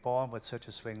born with such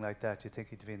a swing like that, you think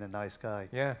he'd been a nice guy.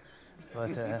 Yeah.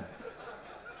 But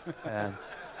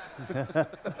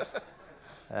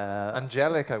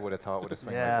angelic, I would have thought, with a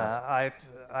swing like that.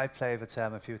 I played with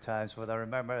Sam a few times, but I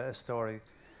remember a story.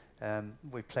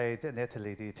 We played in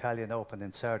Italy, the Italian Open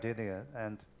in Sardinia,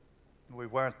 and we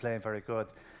weren't playing very good.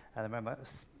 And I remember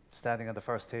standing on the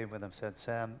first team with him, said,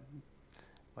 "Sam,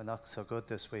 we're not so good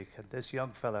this week." And this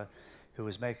young fella who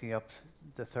was making up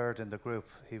the third in the group,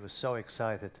 he was so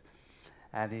excited.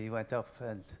 And he went up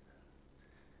and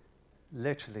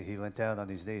literally he went down on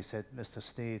his knees, said, "Mr.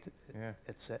 Snead,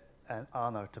 it's an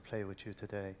honor to play with you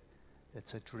today.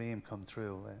 It's a dream come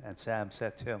true." And Sam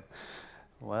said to him,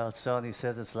 "Well, son," he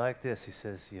said, "it's like this." He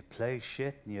says, "You play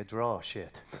shit and you draw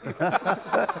shit."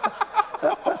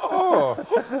 Oh,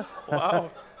 Wow.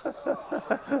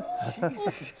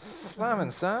 Jesus.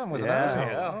 slamming Sam was an Yeah. asshole.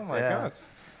 Yeah. Oh my Yeah. God,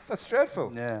 that's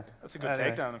dreadful. Yeah. That's a good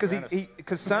Anyway. takedown.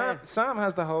 Because Sam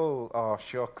has the whole "oh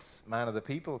shucks, man of the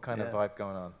people" kind of Yeah. vibe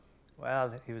going on.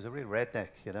 Well, he was a real redneck,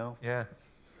 you know. Yeah.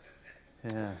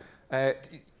 Yeah.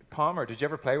 Palmer, did you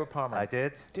ever play with Palmer? I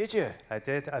did. Did you? I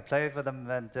did. I played with him,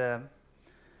 and the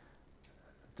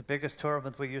biggest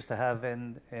tournament we used to have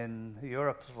in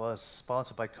Europe was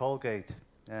sponsored by Colgate,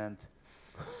 and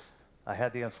I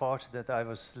had the unfortunate I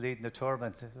was leading the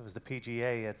tournament. It was the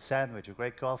PGA at Sandwich, a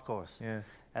great golf course, Yeah.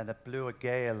 and it blew a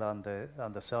gale on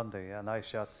the Sunday, and I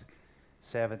shot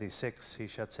 76. He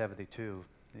shot 72,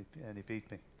 and he beat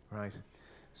me. Right.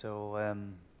 So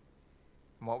And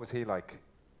what was he like?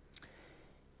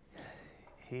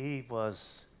 he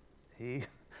was a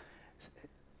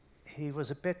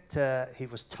bit. He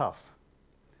was tough.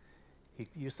 He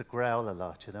used to growl a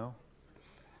lot, you know,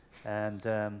 and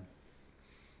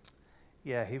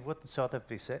he wouldn't sort of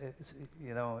be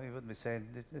he wouldn't be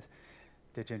saying,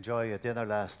 "Did you enjoy your dinner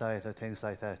last night?" or things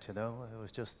like that, you know. It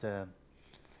was just.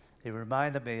 He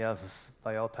reminded me of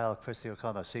my old pal Christy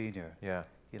O'Connor Senior. Yeah.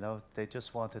 You know, they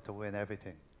just wanted to win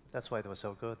everything. That's why they were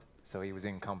so good. So he was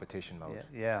in competition mode.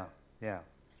 Yeah. Yeah,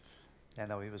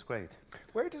 no, he was great.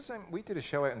 Where does we did a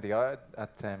show out in the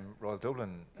at Royal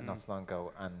Dublin not so long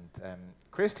ago, and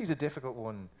Christie's a difficult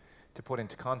one to put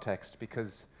into context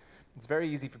because it's very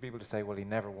easy for people to say, well, he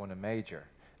never won a major,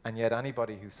 and yet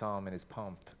anybody who saw him in his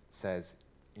pomp says,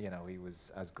 you know, he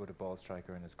was as good a ball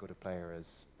striker and as good a player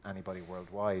as anybody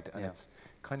worldwide, and it's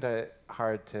kind of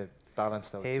hard to balance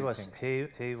those two things.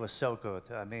 He was so good.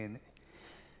 I mean,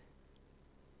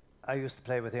 I used to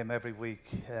play with him every week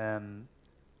on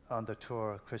the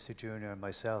tour, Christy Jr. and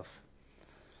myself.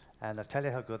 And I'll tell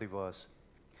you how good he was.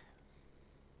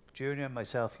 Junior and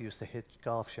myself used to hit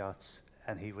golf shots,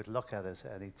 and he would look at us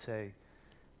and he'd say,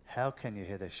 "How can you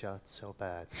hit a shot so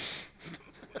bad?"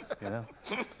 You know?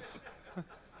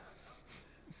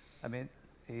 I mean,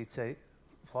 he'd say,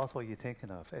 "What were you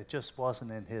thinking of?" It just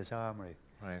wasn't in his armory.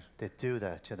 Right. They'd do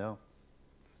that, you know.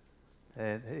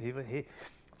 And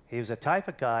he was a type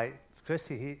of guy.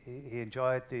 Christy, he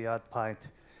enjoyed the odd pint,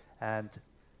 and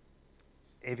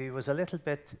if he was a little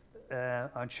bit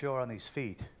unsure on his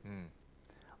feet,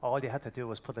 all you had to do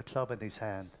was put a club in his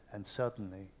hand, and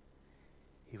suddenly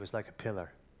he was like a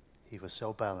pillar. He was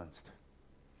so balanced,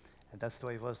 and that's the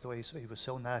way he was. The way he was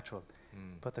so natural.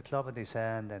 Put the club in his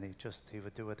hand, and he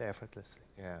would do it effortlessly.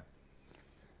 Yeah.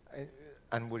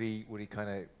 And would he kind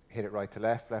of hit it right to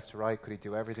left, left to right? Could he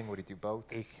do everything? Would he do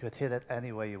both? He could hit it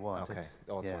any way you wanted. Okay,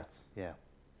 all sorts. Yeah.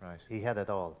 Right. He had it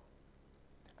all.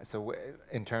 So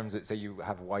in terms of, say you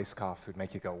have Weiskopf who'd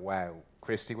make you go, wow.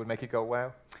 Christie would make you go,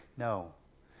 wow? No.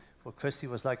 Well, Christie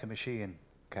was like a machine.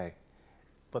 Okay.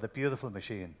 But a beautiful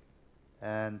machine.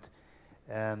 And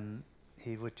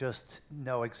he would just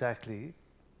know exactly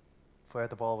where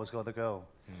the ball was going to go.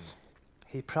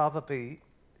 He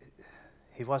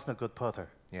wasn't a good putter.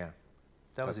 Yeah.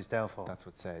 That was his downfall. That's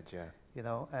what's said, yeah. You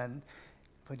know, and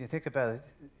when you think about it,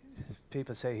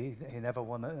 people say he never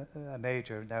won a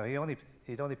major. Now,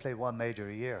 he'd only play one major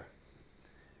a year.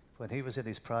 When he was in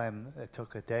his prime, it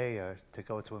took a day to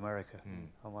go to America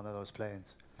on one of those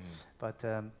planes. But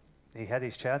he had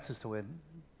his chances to win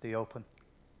the Open.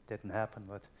 Didn't happen,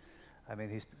 but I mean,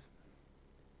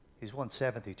 he's won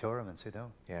 70 tournaments, you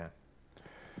know. Yeah.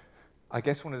 I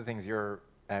guess one of the things you're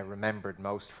remembered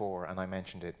most for, and I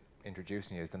mentioned it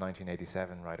introducing you, is the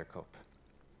 1987 Ryder Cup.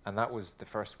 And that was the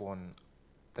first one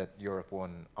that Europe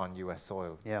won on US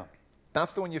soil. Yeah.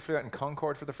 That's the one you flew out in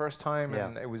Concord for the first time, Yeah.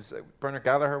 and it was Bernard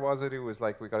Gallagher, was it? Who was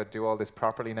like, we got to do all this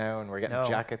properly now, and we're getting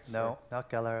jackets. No, not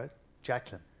Gallagher,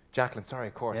 Jacklin. Jacklin, sorry,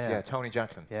 of course, yeah, Tony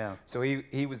Jacklin. Yeah. So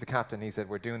he was the captain. He said,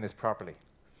 we're doing this properly.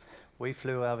 We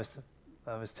flew. I was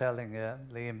telling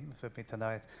Liam with me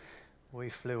tonight. We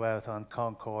flew out on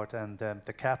Concord, and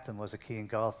the captain was a keen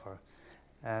golfer,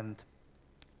 and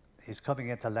he's coming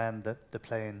in to land the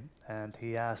plane, and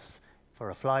he asked for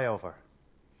a flyover,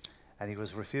 and he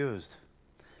was refused.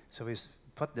 So he's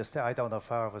putting this there. I don't know how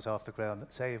far it was off the ground.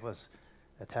 Say it was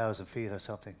 1,000 feet or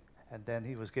something. And then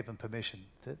he was given permission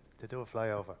to do a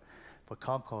flyover. But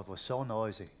Concord was so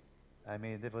noisy. I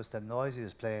mean, it was the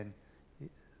noisiest plane.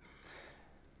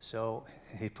 So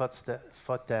he puts the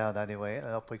foot down anyway, and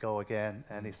up we go again.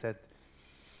 And he said,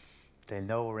 they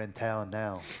know we're in town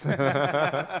now.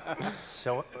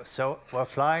 So we're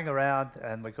flying around,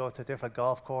 and we go to different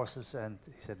golf courses. And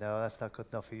he said, no, that's not good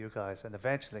enough for you guys. And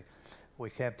eventually, we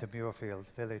came to Muirfield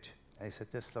Village. And he said,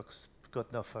 this looks good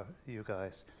enough for you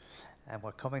guys. And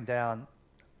we're coming down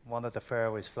one of the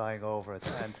fairways, flying over it.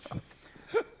 And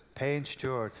Payne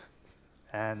Stewart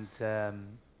and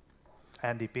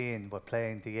Andy Bean were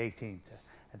playing the 18th.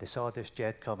 And they saw this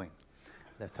jet coming.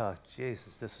 They thought,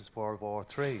 Jesus, this is World War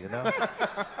III, you know?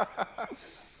 I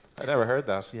never heard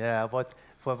that. Yeah, but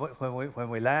when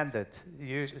we landed,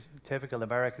 typical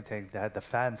American thing, they had the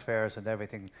fanfares and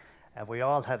everything, and we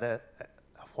all had a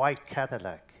white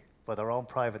Cadillac with our own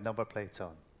private number plates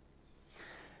on.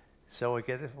 So we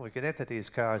get into these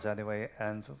cars anyway,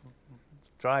 and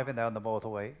driving down the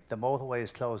motorway. The motorway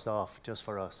is closed off just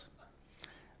for us.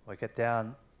 We get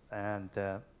down, and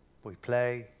we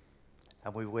play,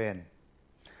 and we win.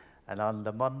 And on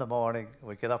the Monday morning,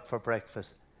 we get up for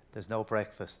breakfast. There's no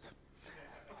breakfast.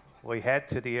 We head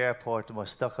to the airport, and we're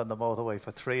stuck on the motorway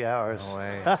for 3 hours. No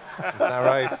way. Is that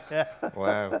right? Yeah.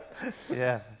 Wow.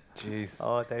 Yeah. Jeez.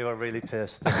 Oh, they were really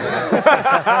pissed.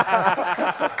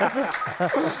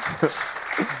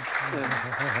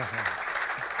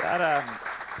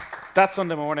 That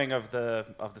Sunday morning of the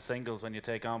singles, when you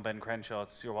take on Ben Crenshaw,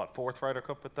 it's your fourth Ryder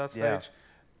Cup at that stage, Yeah.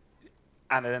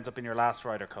 and it ends up in your last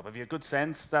Ryder Cup. Have you a good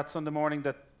sense that Sunday morning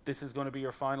that this is going to be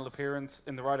your final appearance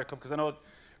in the Ryder Cup? Because I know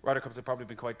Ryder Cups have probably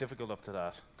been quite difficult up to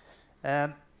that.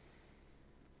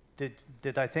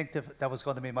 Did I think that was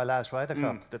going to be my last Ryder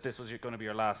Cup? That this was going to be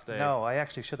your last day? No, I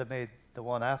actually should have made the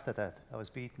one after that. I was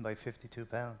beaten by 52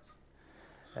 pounds.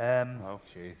 Oh,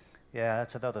 jeez. Yeah,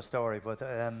 that's another story. But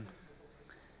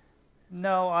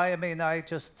no, I mean, I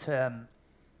just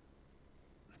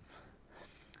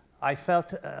I felt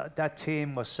that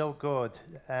team was so good,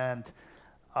 and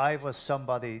I was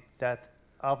somebody that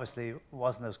obviously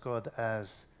wasn't as good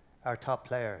as our top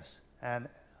players, and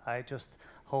I just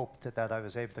hoped that I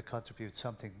was able to contribute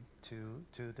something to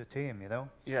the team, you know?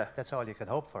 Yeah. That's all you can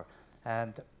hope for.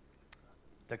 And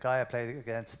the guy I played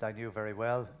against, I knew very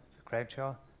well,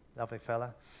 Crenshaw, lovely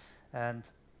fella. And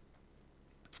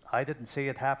I didn't see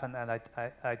it happen, and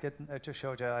I didn't, it just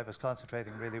showed you I was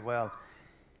concentrating really well.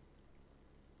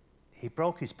 He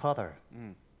broke his putter.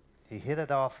 He hit it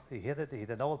off, he hit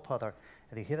an old putter,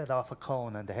 and he hit it off a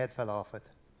cone, and the head fell off it.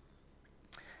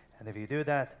 And if you do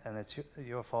that, and it's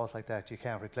your fault like that, you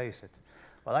can't replace it.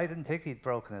 Well, I didn't think he'd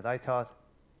broken it. I thought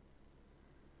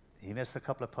he missed a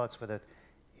couple of putts with it.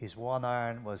 His one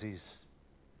iron was his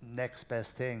next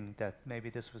best thing, that maybe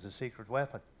this was a secret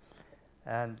weapon.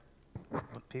 And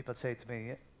people say to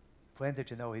me, when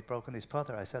did you know he'd broken his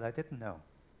putter? I said, I didn't know.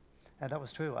 And that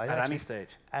was true. At any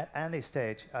stage? At any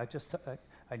stage. I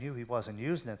knew he wasn't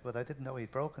using it, but I didn't know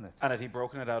he'd broken it. And had he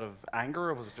broken it out of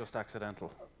anger, or was it just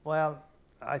accidental? Well,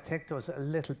 I think there was a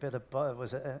little bit of, it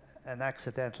was an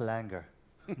accidental anger.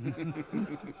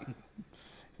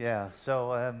 Yeah,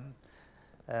 so...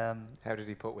 how did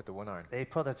he put with the one iron? He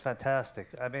put it fantastic.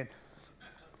 I mean,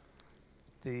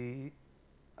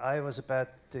 I was about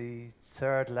the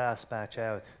third last match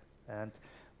out, and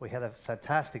we had a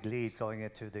fantastic lead going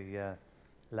into the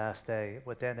last day,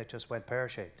 but then it just went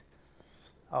pear-shaped.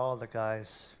 All the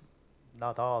guys,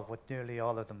 not all, but nearly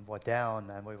all of them were down,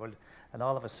 and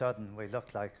all of a sudden we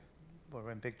looked like we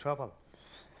were in big trouble.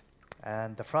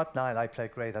 And the front nine, I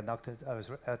played great. I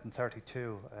was out in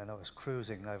 32, and I was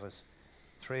cruising. I was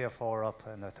 3 or 4 up,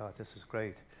 and I thought, this is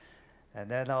great.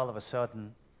 And then all of a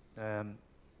sudden,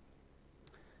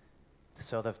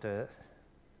 sort of the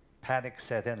panic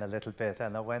set in a little bit,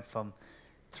 and I went from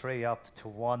 3 up to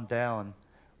 1 down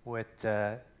with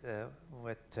 3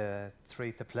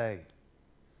 to play,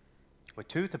 with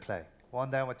 2 to play. one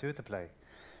down with 2 to play.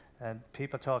 And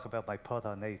people talk about my putt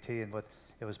on 18, but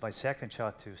it was my second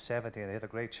shot to 70, and I hit a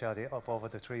great shot up over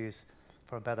the trees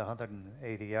for about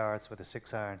 180 yards with a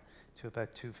 6-iron to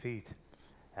about 2 feet.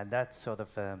 And that sort of,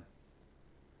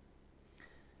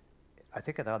 I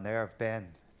think it unnerved Ben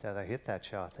that I hit that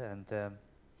shot. And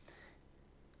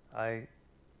I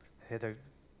hit a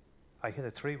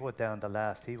 3-wood down the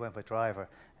last. He went with driver,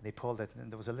 and he pulled it,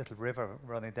 and there was a little river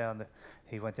running down.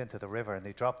 He went into the river, and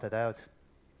he dropped it out.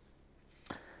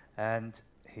 And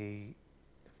he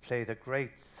played a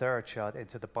great 3rd shot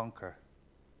into the bunker.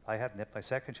 I hadn't hit my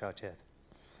 2nd shot yet.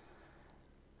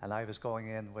 And I was going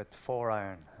in with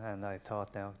 4-iron, and I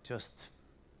thought, now, just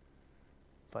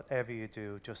whatever you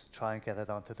do, just try and get it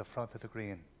onto the front of the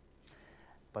green.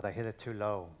 But I hit it too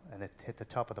low, and it hit the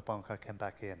top of the bunker, came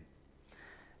back in.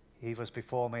 He was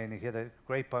before me, and he hit a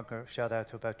great bunker shot out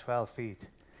to about 12 feet.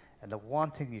 And the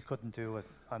one thing you couldn't do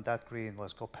on that green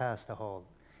was go past the hole.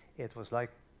 It was like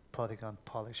putting on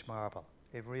polished marble.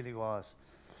 It really was.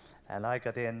 And I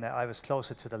got in, I was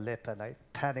closer to the lip, and I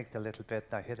panicked a little bit,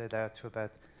 and I hit it out to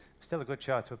about, still a good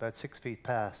shot, to about 6 feet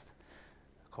past.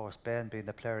 Of course, Ben, being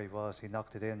the player he was, he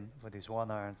knocked it in with his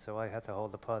 1-iron, so I had to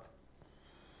hold the putt.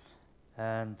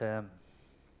 And,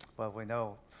 well, we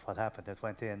know what happened. It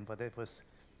went in, but it was,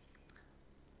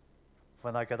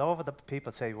 when I got over the,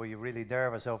 people say, were you really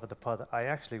nervous over the putt? I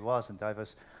actually wasn't. I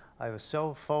was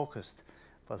so focused.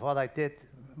 But what I did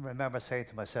remember saying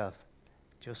to myself,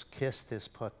 just kiss this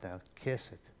putt now,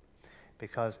 kiss it.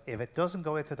 Because if it doesn't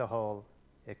go into the hole,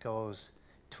 it goes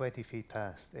 20 feet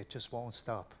past. It just won't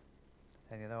stop.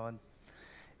 And, you know, and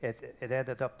it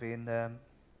ended up being a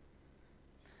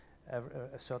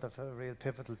sort of a real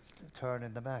pivotal turn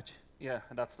in the match. Yeah,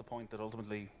 and that's the point that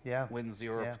ultimately wins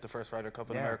Europe, the first Ryder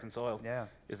Cup on American soil. Yeah.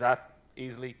 Is that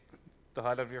easily the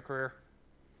highlight of your career?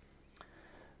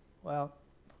 Well,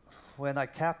 when I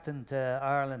captained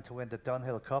Ireland to win the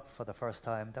Dunhill Cup for the first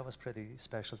time, that was pretty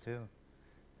special too.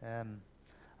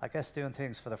 I guess doing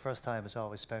things for the first time is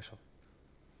always special.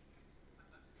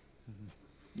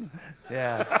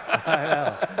 Yeah,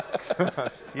 I know.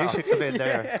 You should come in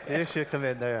there. You should come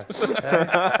in there.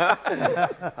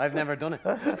 I've never done it.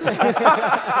 Oh,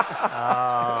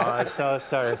 I'm so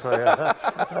sorry for you. I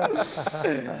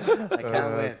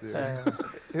can't wait.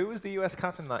 Who was the US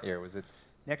captain that year? Was it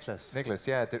Nicklaus. Nicklaus?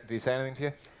 Yeah. Did he say anything to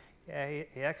you? Yeah,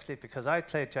 he actually, because I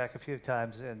played Jack a few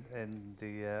times in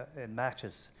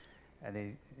matches, and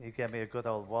he gave me a good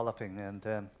old walloping,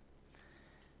 and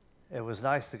it was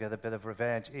nice to get a bit of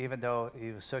revenge, even though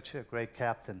he was such a great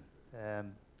captain.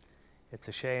 It's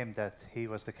a shame that he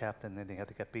was the captain and he had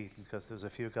to get beaten, because there was a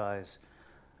few guys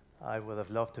I would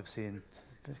have loved to have seen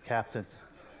the captain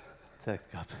to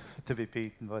be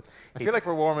beaten. But I feel like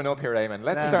we're warming up here, Eamonn.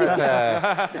 Let's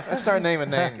start naming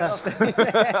names.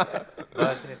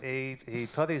 But he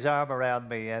put his arm around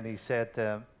me and he said,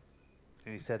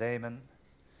 Eamonn,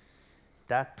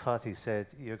 that putt, he said,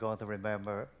 you're going to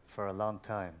remember for a long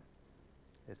time.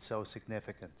 It's so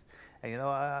significant. And, you know,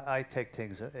 I take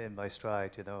things in my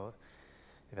stride, you know.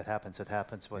 If it happens, it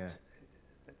happens. But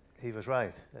he was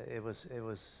right. It was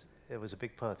a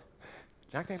big putt.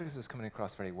 Jack Nicklaus is coming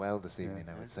across very well this evening,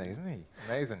 I would say, isn't he?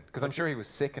 Amazing. Because I'm sure he was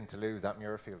sickened to lose at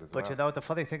Muirfield as well. But, you know, the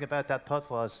funny thing about that putt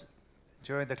was,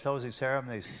 during the closing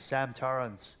ceremonies, Sam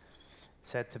Torrance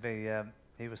said to me,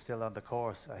 he was still on the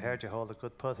course, I heard you hold a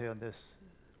good putt here on this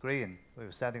green. We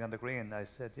were standing on the green. I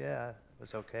said, yeah, it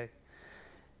was okay.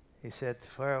 He said,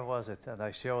 where was it? And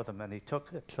I showed him, and he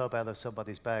took a club out of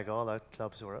somebody's bag. All our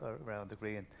clubs were around the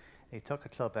green. He took a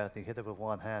club out, and he hit it with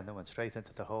one hand and went straight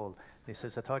into the hole. And he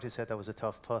says, I thought you said that was a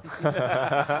tough putt.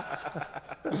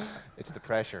 It's the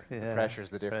pressure. Yeah, the pressure's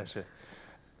the difference.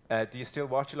 Do you still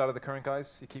watch a lot of the current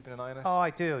guys? You keeping an eye on it? Oh, I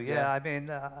do, yeah. I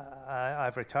mean,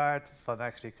 I've retired from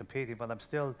actually competing, but I'm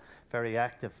still very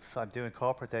active. I'm doing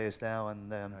corporate days now,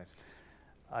 and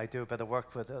I do a bit of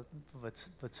work with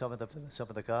some of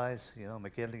the guys, you know,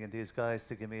 McGinley and these guys,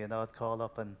 to give me an odd call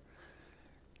up and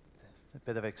a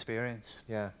bit of experience.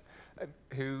 Yeah.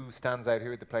 Who stands out?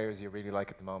 Who are the players you really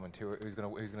like at the moment? Who's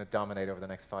going to dominate over the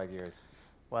next 5 years?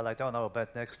 Well, I don't know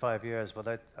about the next 5 years,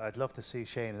 but I'd love to see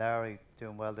Shane Lowry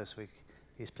doing well this week.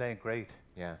 He's playing great.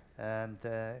 Yeah. And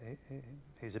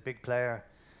he's a big player.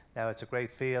 Now, it's a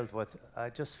great field, but I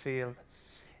just feel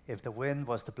if the wind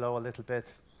was to blow a little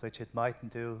bit, which it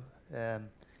mightn't do,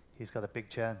 he's got a big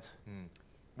chance.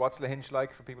 What's Lahinch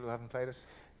like for people who haven't played it?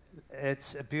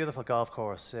 It's a beautiful golf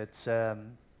course. It's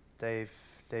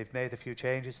they've made a few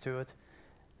changes to it.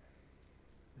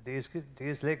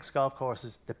 These links golf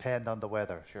courses depend on the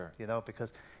weather, sure, you know,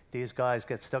 because these guys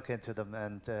get stuck into them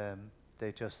and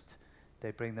they just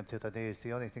they bring them to their knees.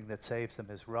 The only thing that saves them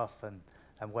is rough and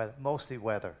mostly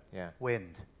weather,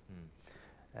 wind.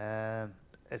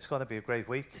 It's going to be a great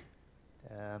week.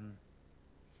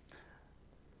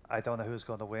 I don't know who's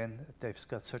going to win. They've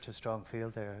got such a strong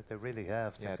field there. They really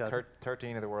have. Yeah,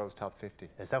 13 of the world's top 50.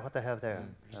 Is that what they have there?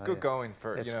 It's good going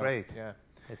for. It's you know, great. Yeah,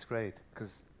 it's great.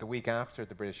 Because the week after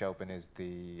the British Open is a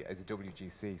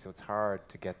WGC, so it's hard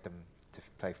to get them to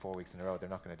play 4 weeks in a row. They're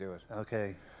not going to do it.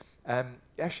 Okay.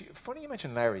 Actually, funny you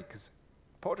mentioned Larry, because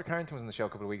Porter Carrington was on the show a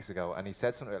couple of weeks ago, and he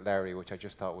said something about Larry, which I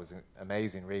just thought was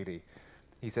amazing. Really,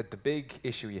 he said the big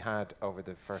issue he had over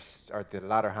the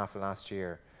latter half of last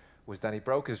year was that he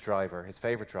broke his driver, his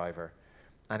favourite driver,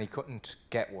 and he couldn't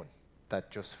get one that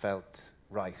just felt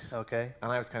right. Okay.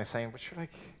 And I was kind of saying, but sure,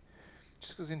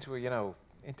 just goes into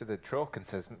into the truck and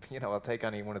says, I'll take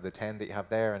any one of the 10 that you have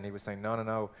there. And he was saying,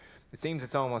 no. It seems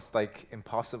it's almost like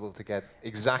impossible to get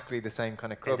exactly the same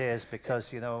kind of club. It is,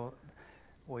 because,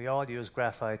 we all use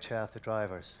graphite shafted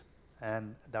drivers,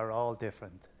 and they're all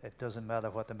different. It doesn't matter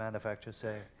what the manufacturers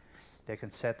say. They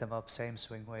can set them up, same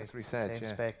swing weight, That's what he said, same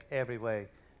spec, every way,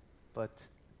 but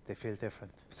they feel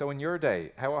different. So in your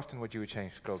day, how often would you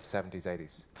change clubs, 70s,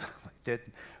 80s? We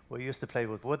didn't. We used to play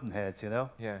with wooden heads,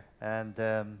 Yeah. And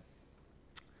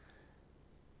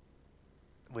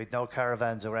we'd no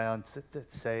caravans around to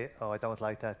say, oh, I don't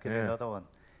like that, give me another one.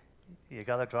 You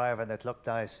got a driver and it looked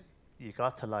nice, you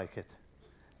got to like it.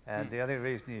 And the only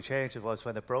reason you changed it was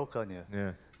when it broke on you.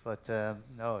 Yeah. But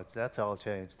no, that's all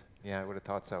changed. Yeah, I would have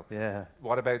thought so. Yeah.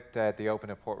 What about the Open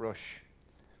at Portrush?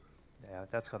 Yeah,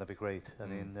 that's going to be great. I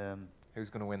mean, who's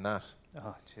going to win that?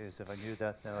 Oh, jeez, if I knew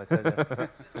that now, I tell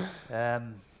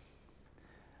you.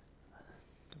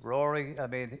 Rory, I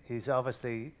mean, he's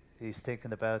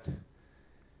thinking about,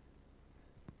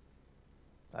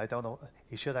 I don't know,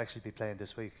 he should actually be playing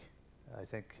this week. I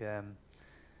think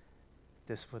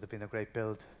this would have been a great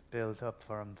build up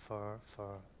for him for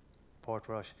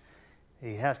Portrush.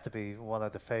 He has to be one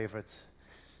of the favourites.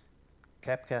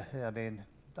 Koepka, I mean,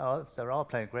 they're all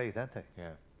playing great, aren't they?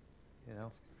 Yeah.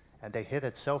 And they hit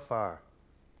it so far.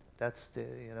 That's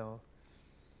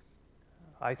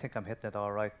I think I'm hitting it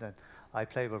all right. And I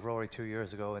played with Rory 2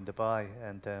 years ago in Dubai,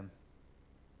 and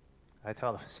I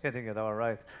thought I was hitting it all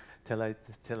right till I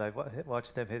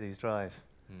watched them hit his drive.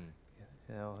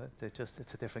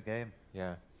 It's a different game.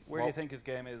 Yeah. Where do you think his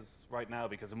game is right now?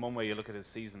 Because in one way you look at his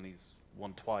season, he's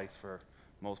won twice. For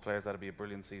most players that'd be a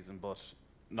brilliant season, but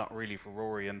not really for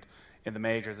Rory. And in the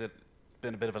majors, it's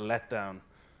been a bit of a letdown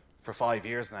for 5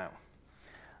 years now.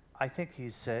 I think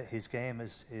his game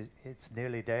it's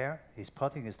nearly there. His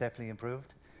putting is definitely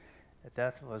improved.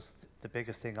 That was the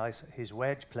biggest thing. His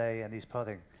wedge play and his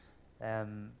putting.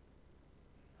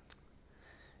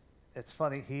 It's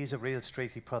funny, he's a real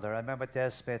streaky putter. I remember Des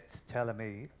Smith telling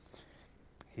me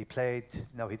he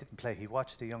didn't play. He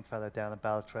watched a young fella down in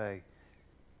Baltray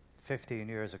 15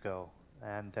 years ago,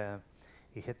 and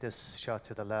he hit this shot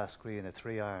to the last green, a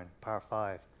 3-iron, par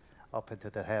 5, up into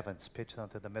the heavens, pitched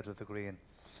onto the middle of the green,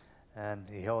 and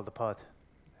he held the putt.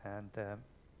 And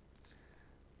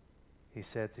he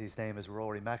said his name is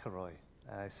Rory McIlroy.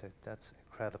 I said, that's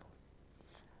incredible.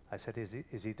 I said,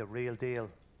 is he the real deal?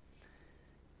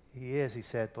 He is, he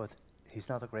said, but he's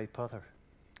not a great putter.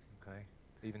 Okay,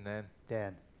 even then.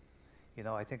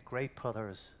 I think great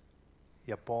putters,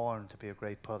 you're born to be a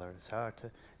great putter. It's hard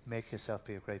to make yourself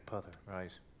be a great putter.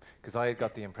 Right. Because I had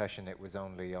got the impression it was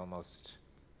only almost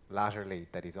latterly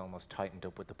that he's almost tightened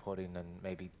up with the putting and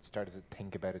maybe started to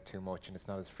think about it too much, and it's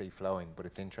not as free-flowing, but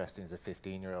it's interesting as a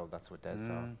 15-year-old, that's what Des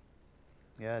saw.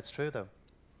 Yeah, it's true, though.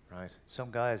 Right.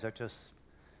 Some guys are just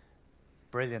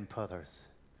brilliant putters.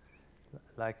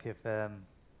 Like if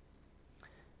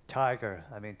Tiger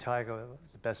was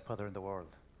the best putter in the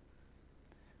world.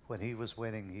 When he was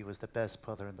winning, he was the best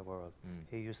putter in the world.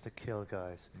 He used to kill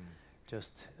guys.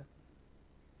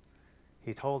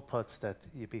 He'd hold putts that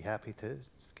you'd be happy to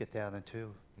get down in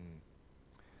 2.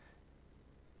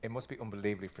 It must be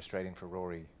unbelievably frustrating for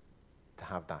Rory to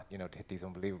have that, to hit these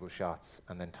unbelievable shots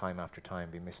and then time after time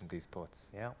be missing these putts.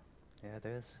 Yeah, it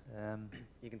is.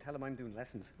 You can tell him I'm doing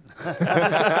lessons.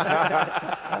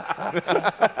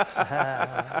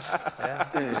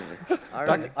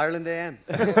 Ireland AM.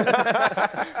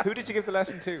 Who did you give the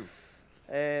lesson to?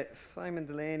 Simon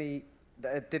Delaney,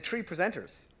 the 3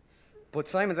 presenters. But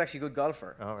Simon's actually a good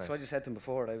golfer. Oh, right. So I just said to him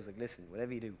before, I was like, listen,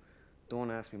 whatever you do, don't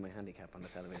ask me my handicap on the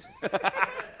television.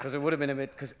 Because it would have been a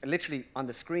bit, because literally on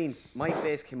the screen, my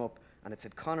face came up and it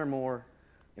said Conor Moore,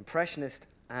 Impressionist,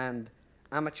 and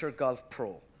Amateur Golf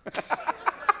Pro.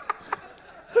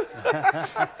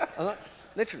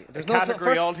 Literally, there's no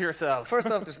category all to yourself. First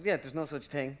off, there's no such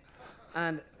thing.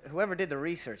 And whoever did the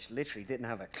research literally didn't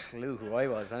have a clue who I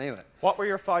was anyway. What were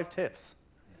your 5 tips?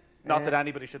 Not that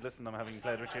anybody should listen to them having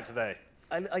played with you today.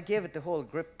 I gave it the whole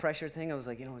grip pressure thing. I was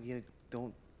like, you know, you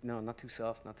don't, no, not too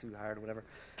soft, not too hard, or whatever.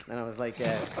 And I was like,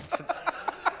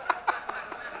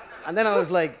 and then I was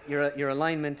like, your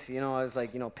alignment, you know, I was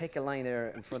like, you know, pick a line there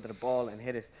in front of the ball and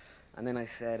hit it. And then I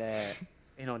said,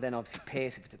 you know, then obviously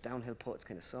pace. If it's a downhill putt, it's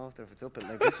kind of softer. If it's uphill,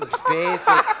 like this was basic.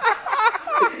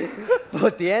 But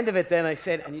at the end of it, then I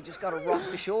said, and you just got to rock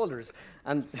the shoulders.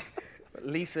 And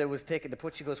Lisa was taking the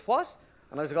putt. She goes, what?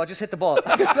 And I was like, oh, just hit the ball.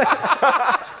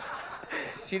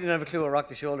 She didn't have a clue what rock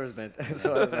the shoulders meant.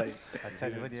 So I was like,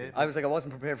 I was like, I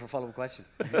wasn't prepared for a follow-up question.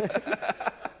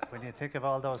 When you think of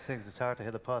all those things, it's hard to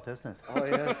hit a putt, isn't it? Oh,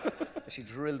 yeah. She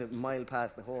drilled it a mile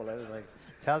past the hole. I was like...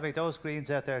 Tell me, those greens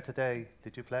out there today,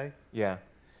 did you play? Yeah.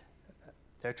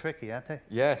 They're tricky, aren't they?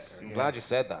 Yes, I'm glad you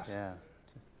said that. Yeah.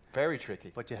 Very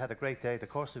tricky. But you had a great day. The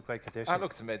course was great condition.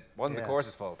 Look, it wasn't the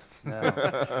course's fault. No,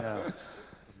 no. It was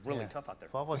really tough out there.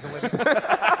 What was the winning?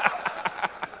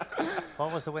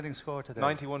 What was the winning score today?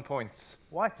 91 points.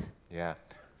 What? Yeah.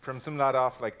 From some lad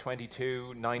off like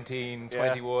 22, 19,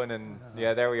 21, and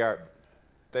yeah, there we are.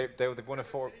 They've won a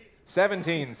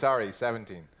 17, sorry,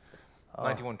 17.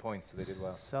 91 points, so they did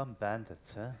well. Some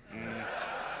bandits, huh?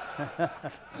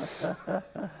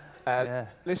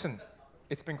 Listen,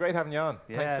 it's been great having you on.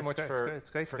 Yeah, Thanks so much it's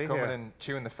great for to be coming here. and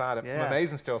chewing the fat up. Some Yeah.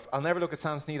 amazing stuff. I'll never look at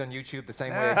Sam Snead on YouTube the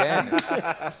same way again. It's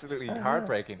absolutely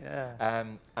heartbreaking. Yeah.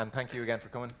 And thank you again for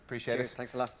coming. Appreciate Cheers, it.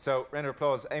 thanks a lot. So, round of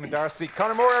applause. Eamonn Darcy,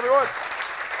 Conor Moore, everyone.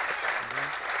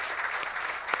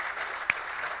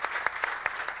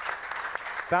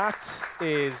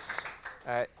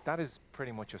 That is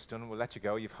pretty much us done. We'll let you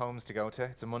go. You've homes to go to.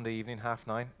 It's a Monday evening,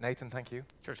 9:30. Nathan, thank you.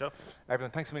 Sure, sure.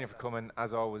 Everyone, thanks a million for coming.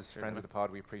 As always, friends of the pod,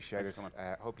 we appreciate it.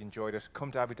 Hope you enjoyed it.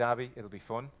 Come to Abu Dhabi. It'll be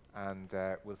fun. And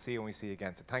we'll see you when we see you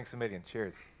again. So thanks a million.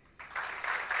 Cheers.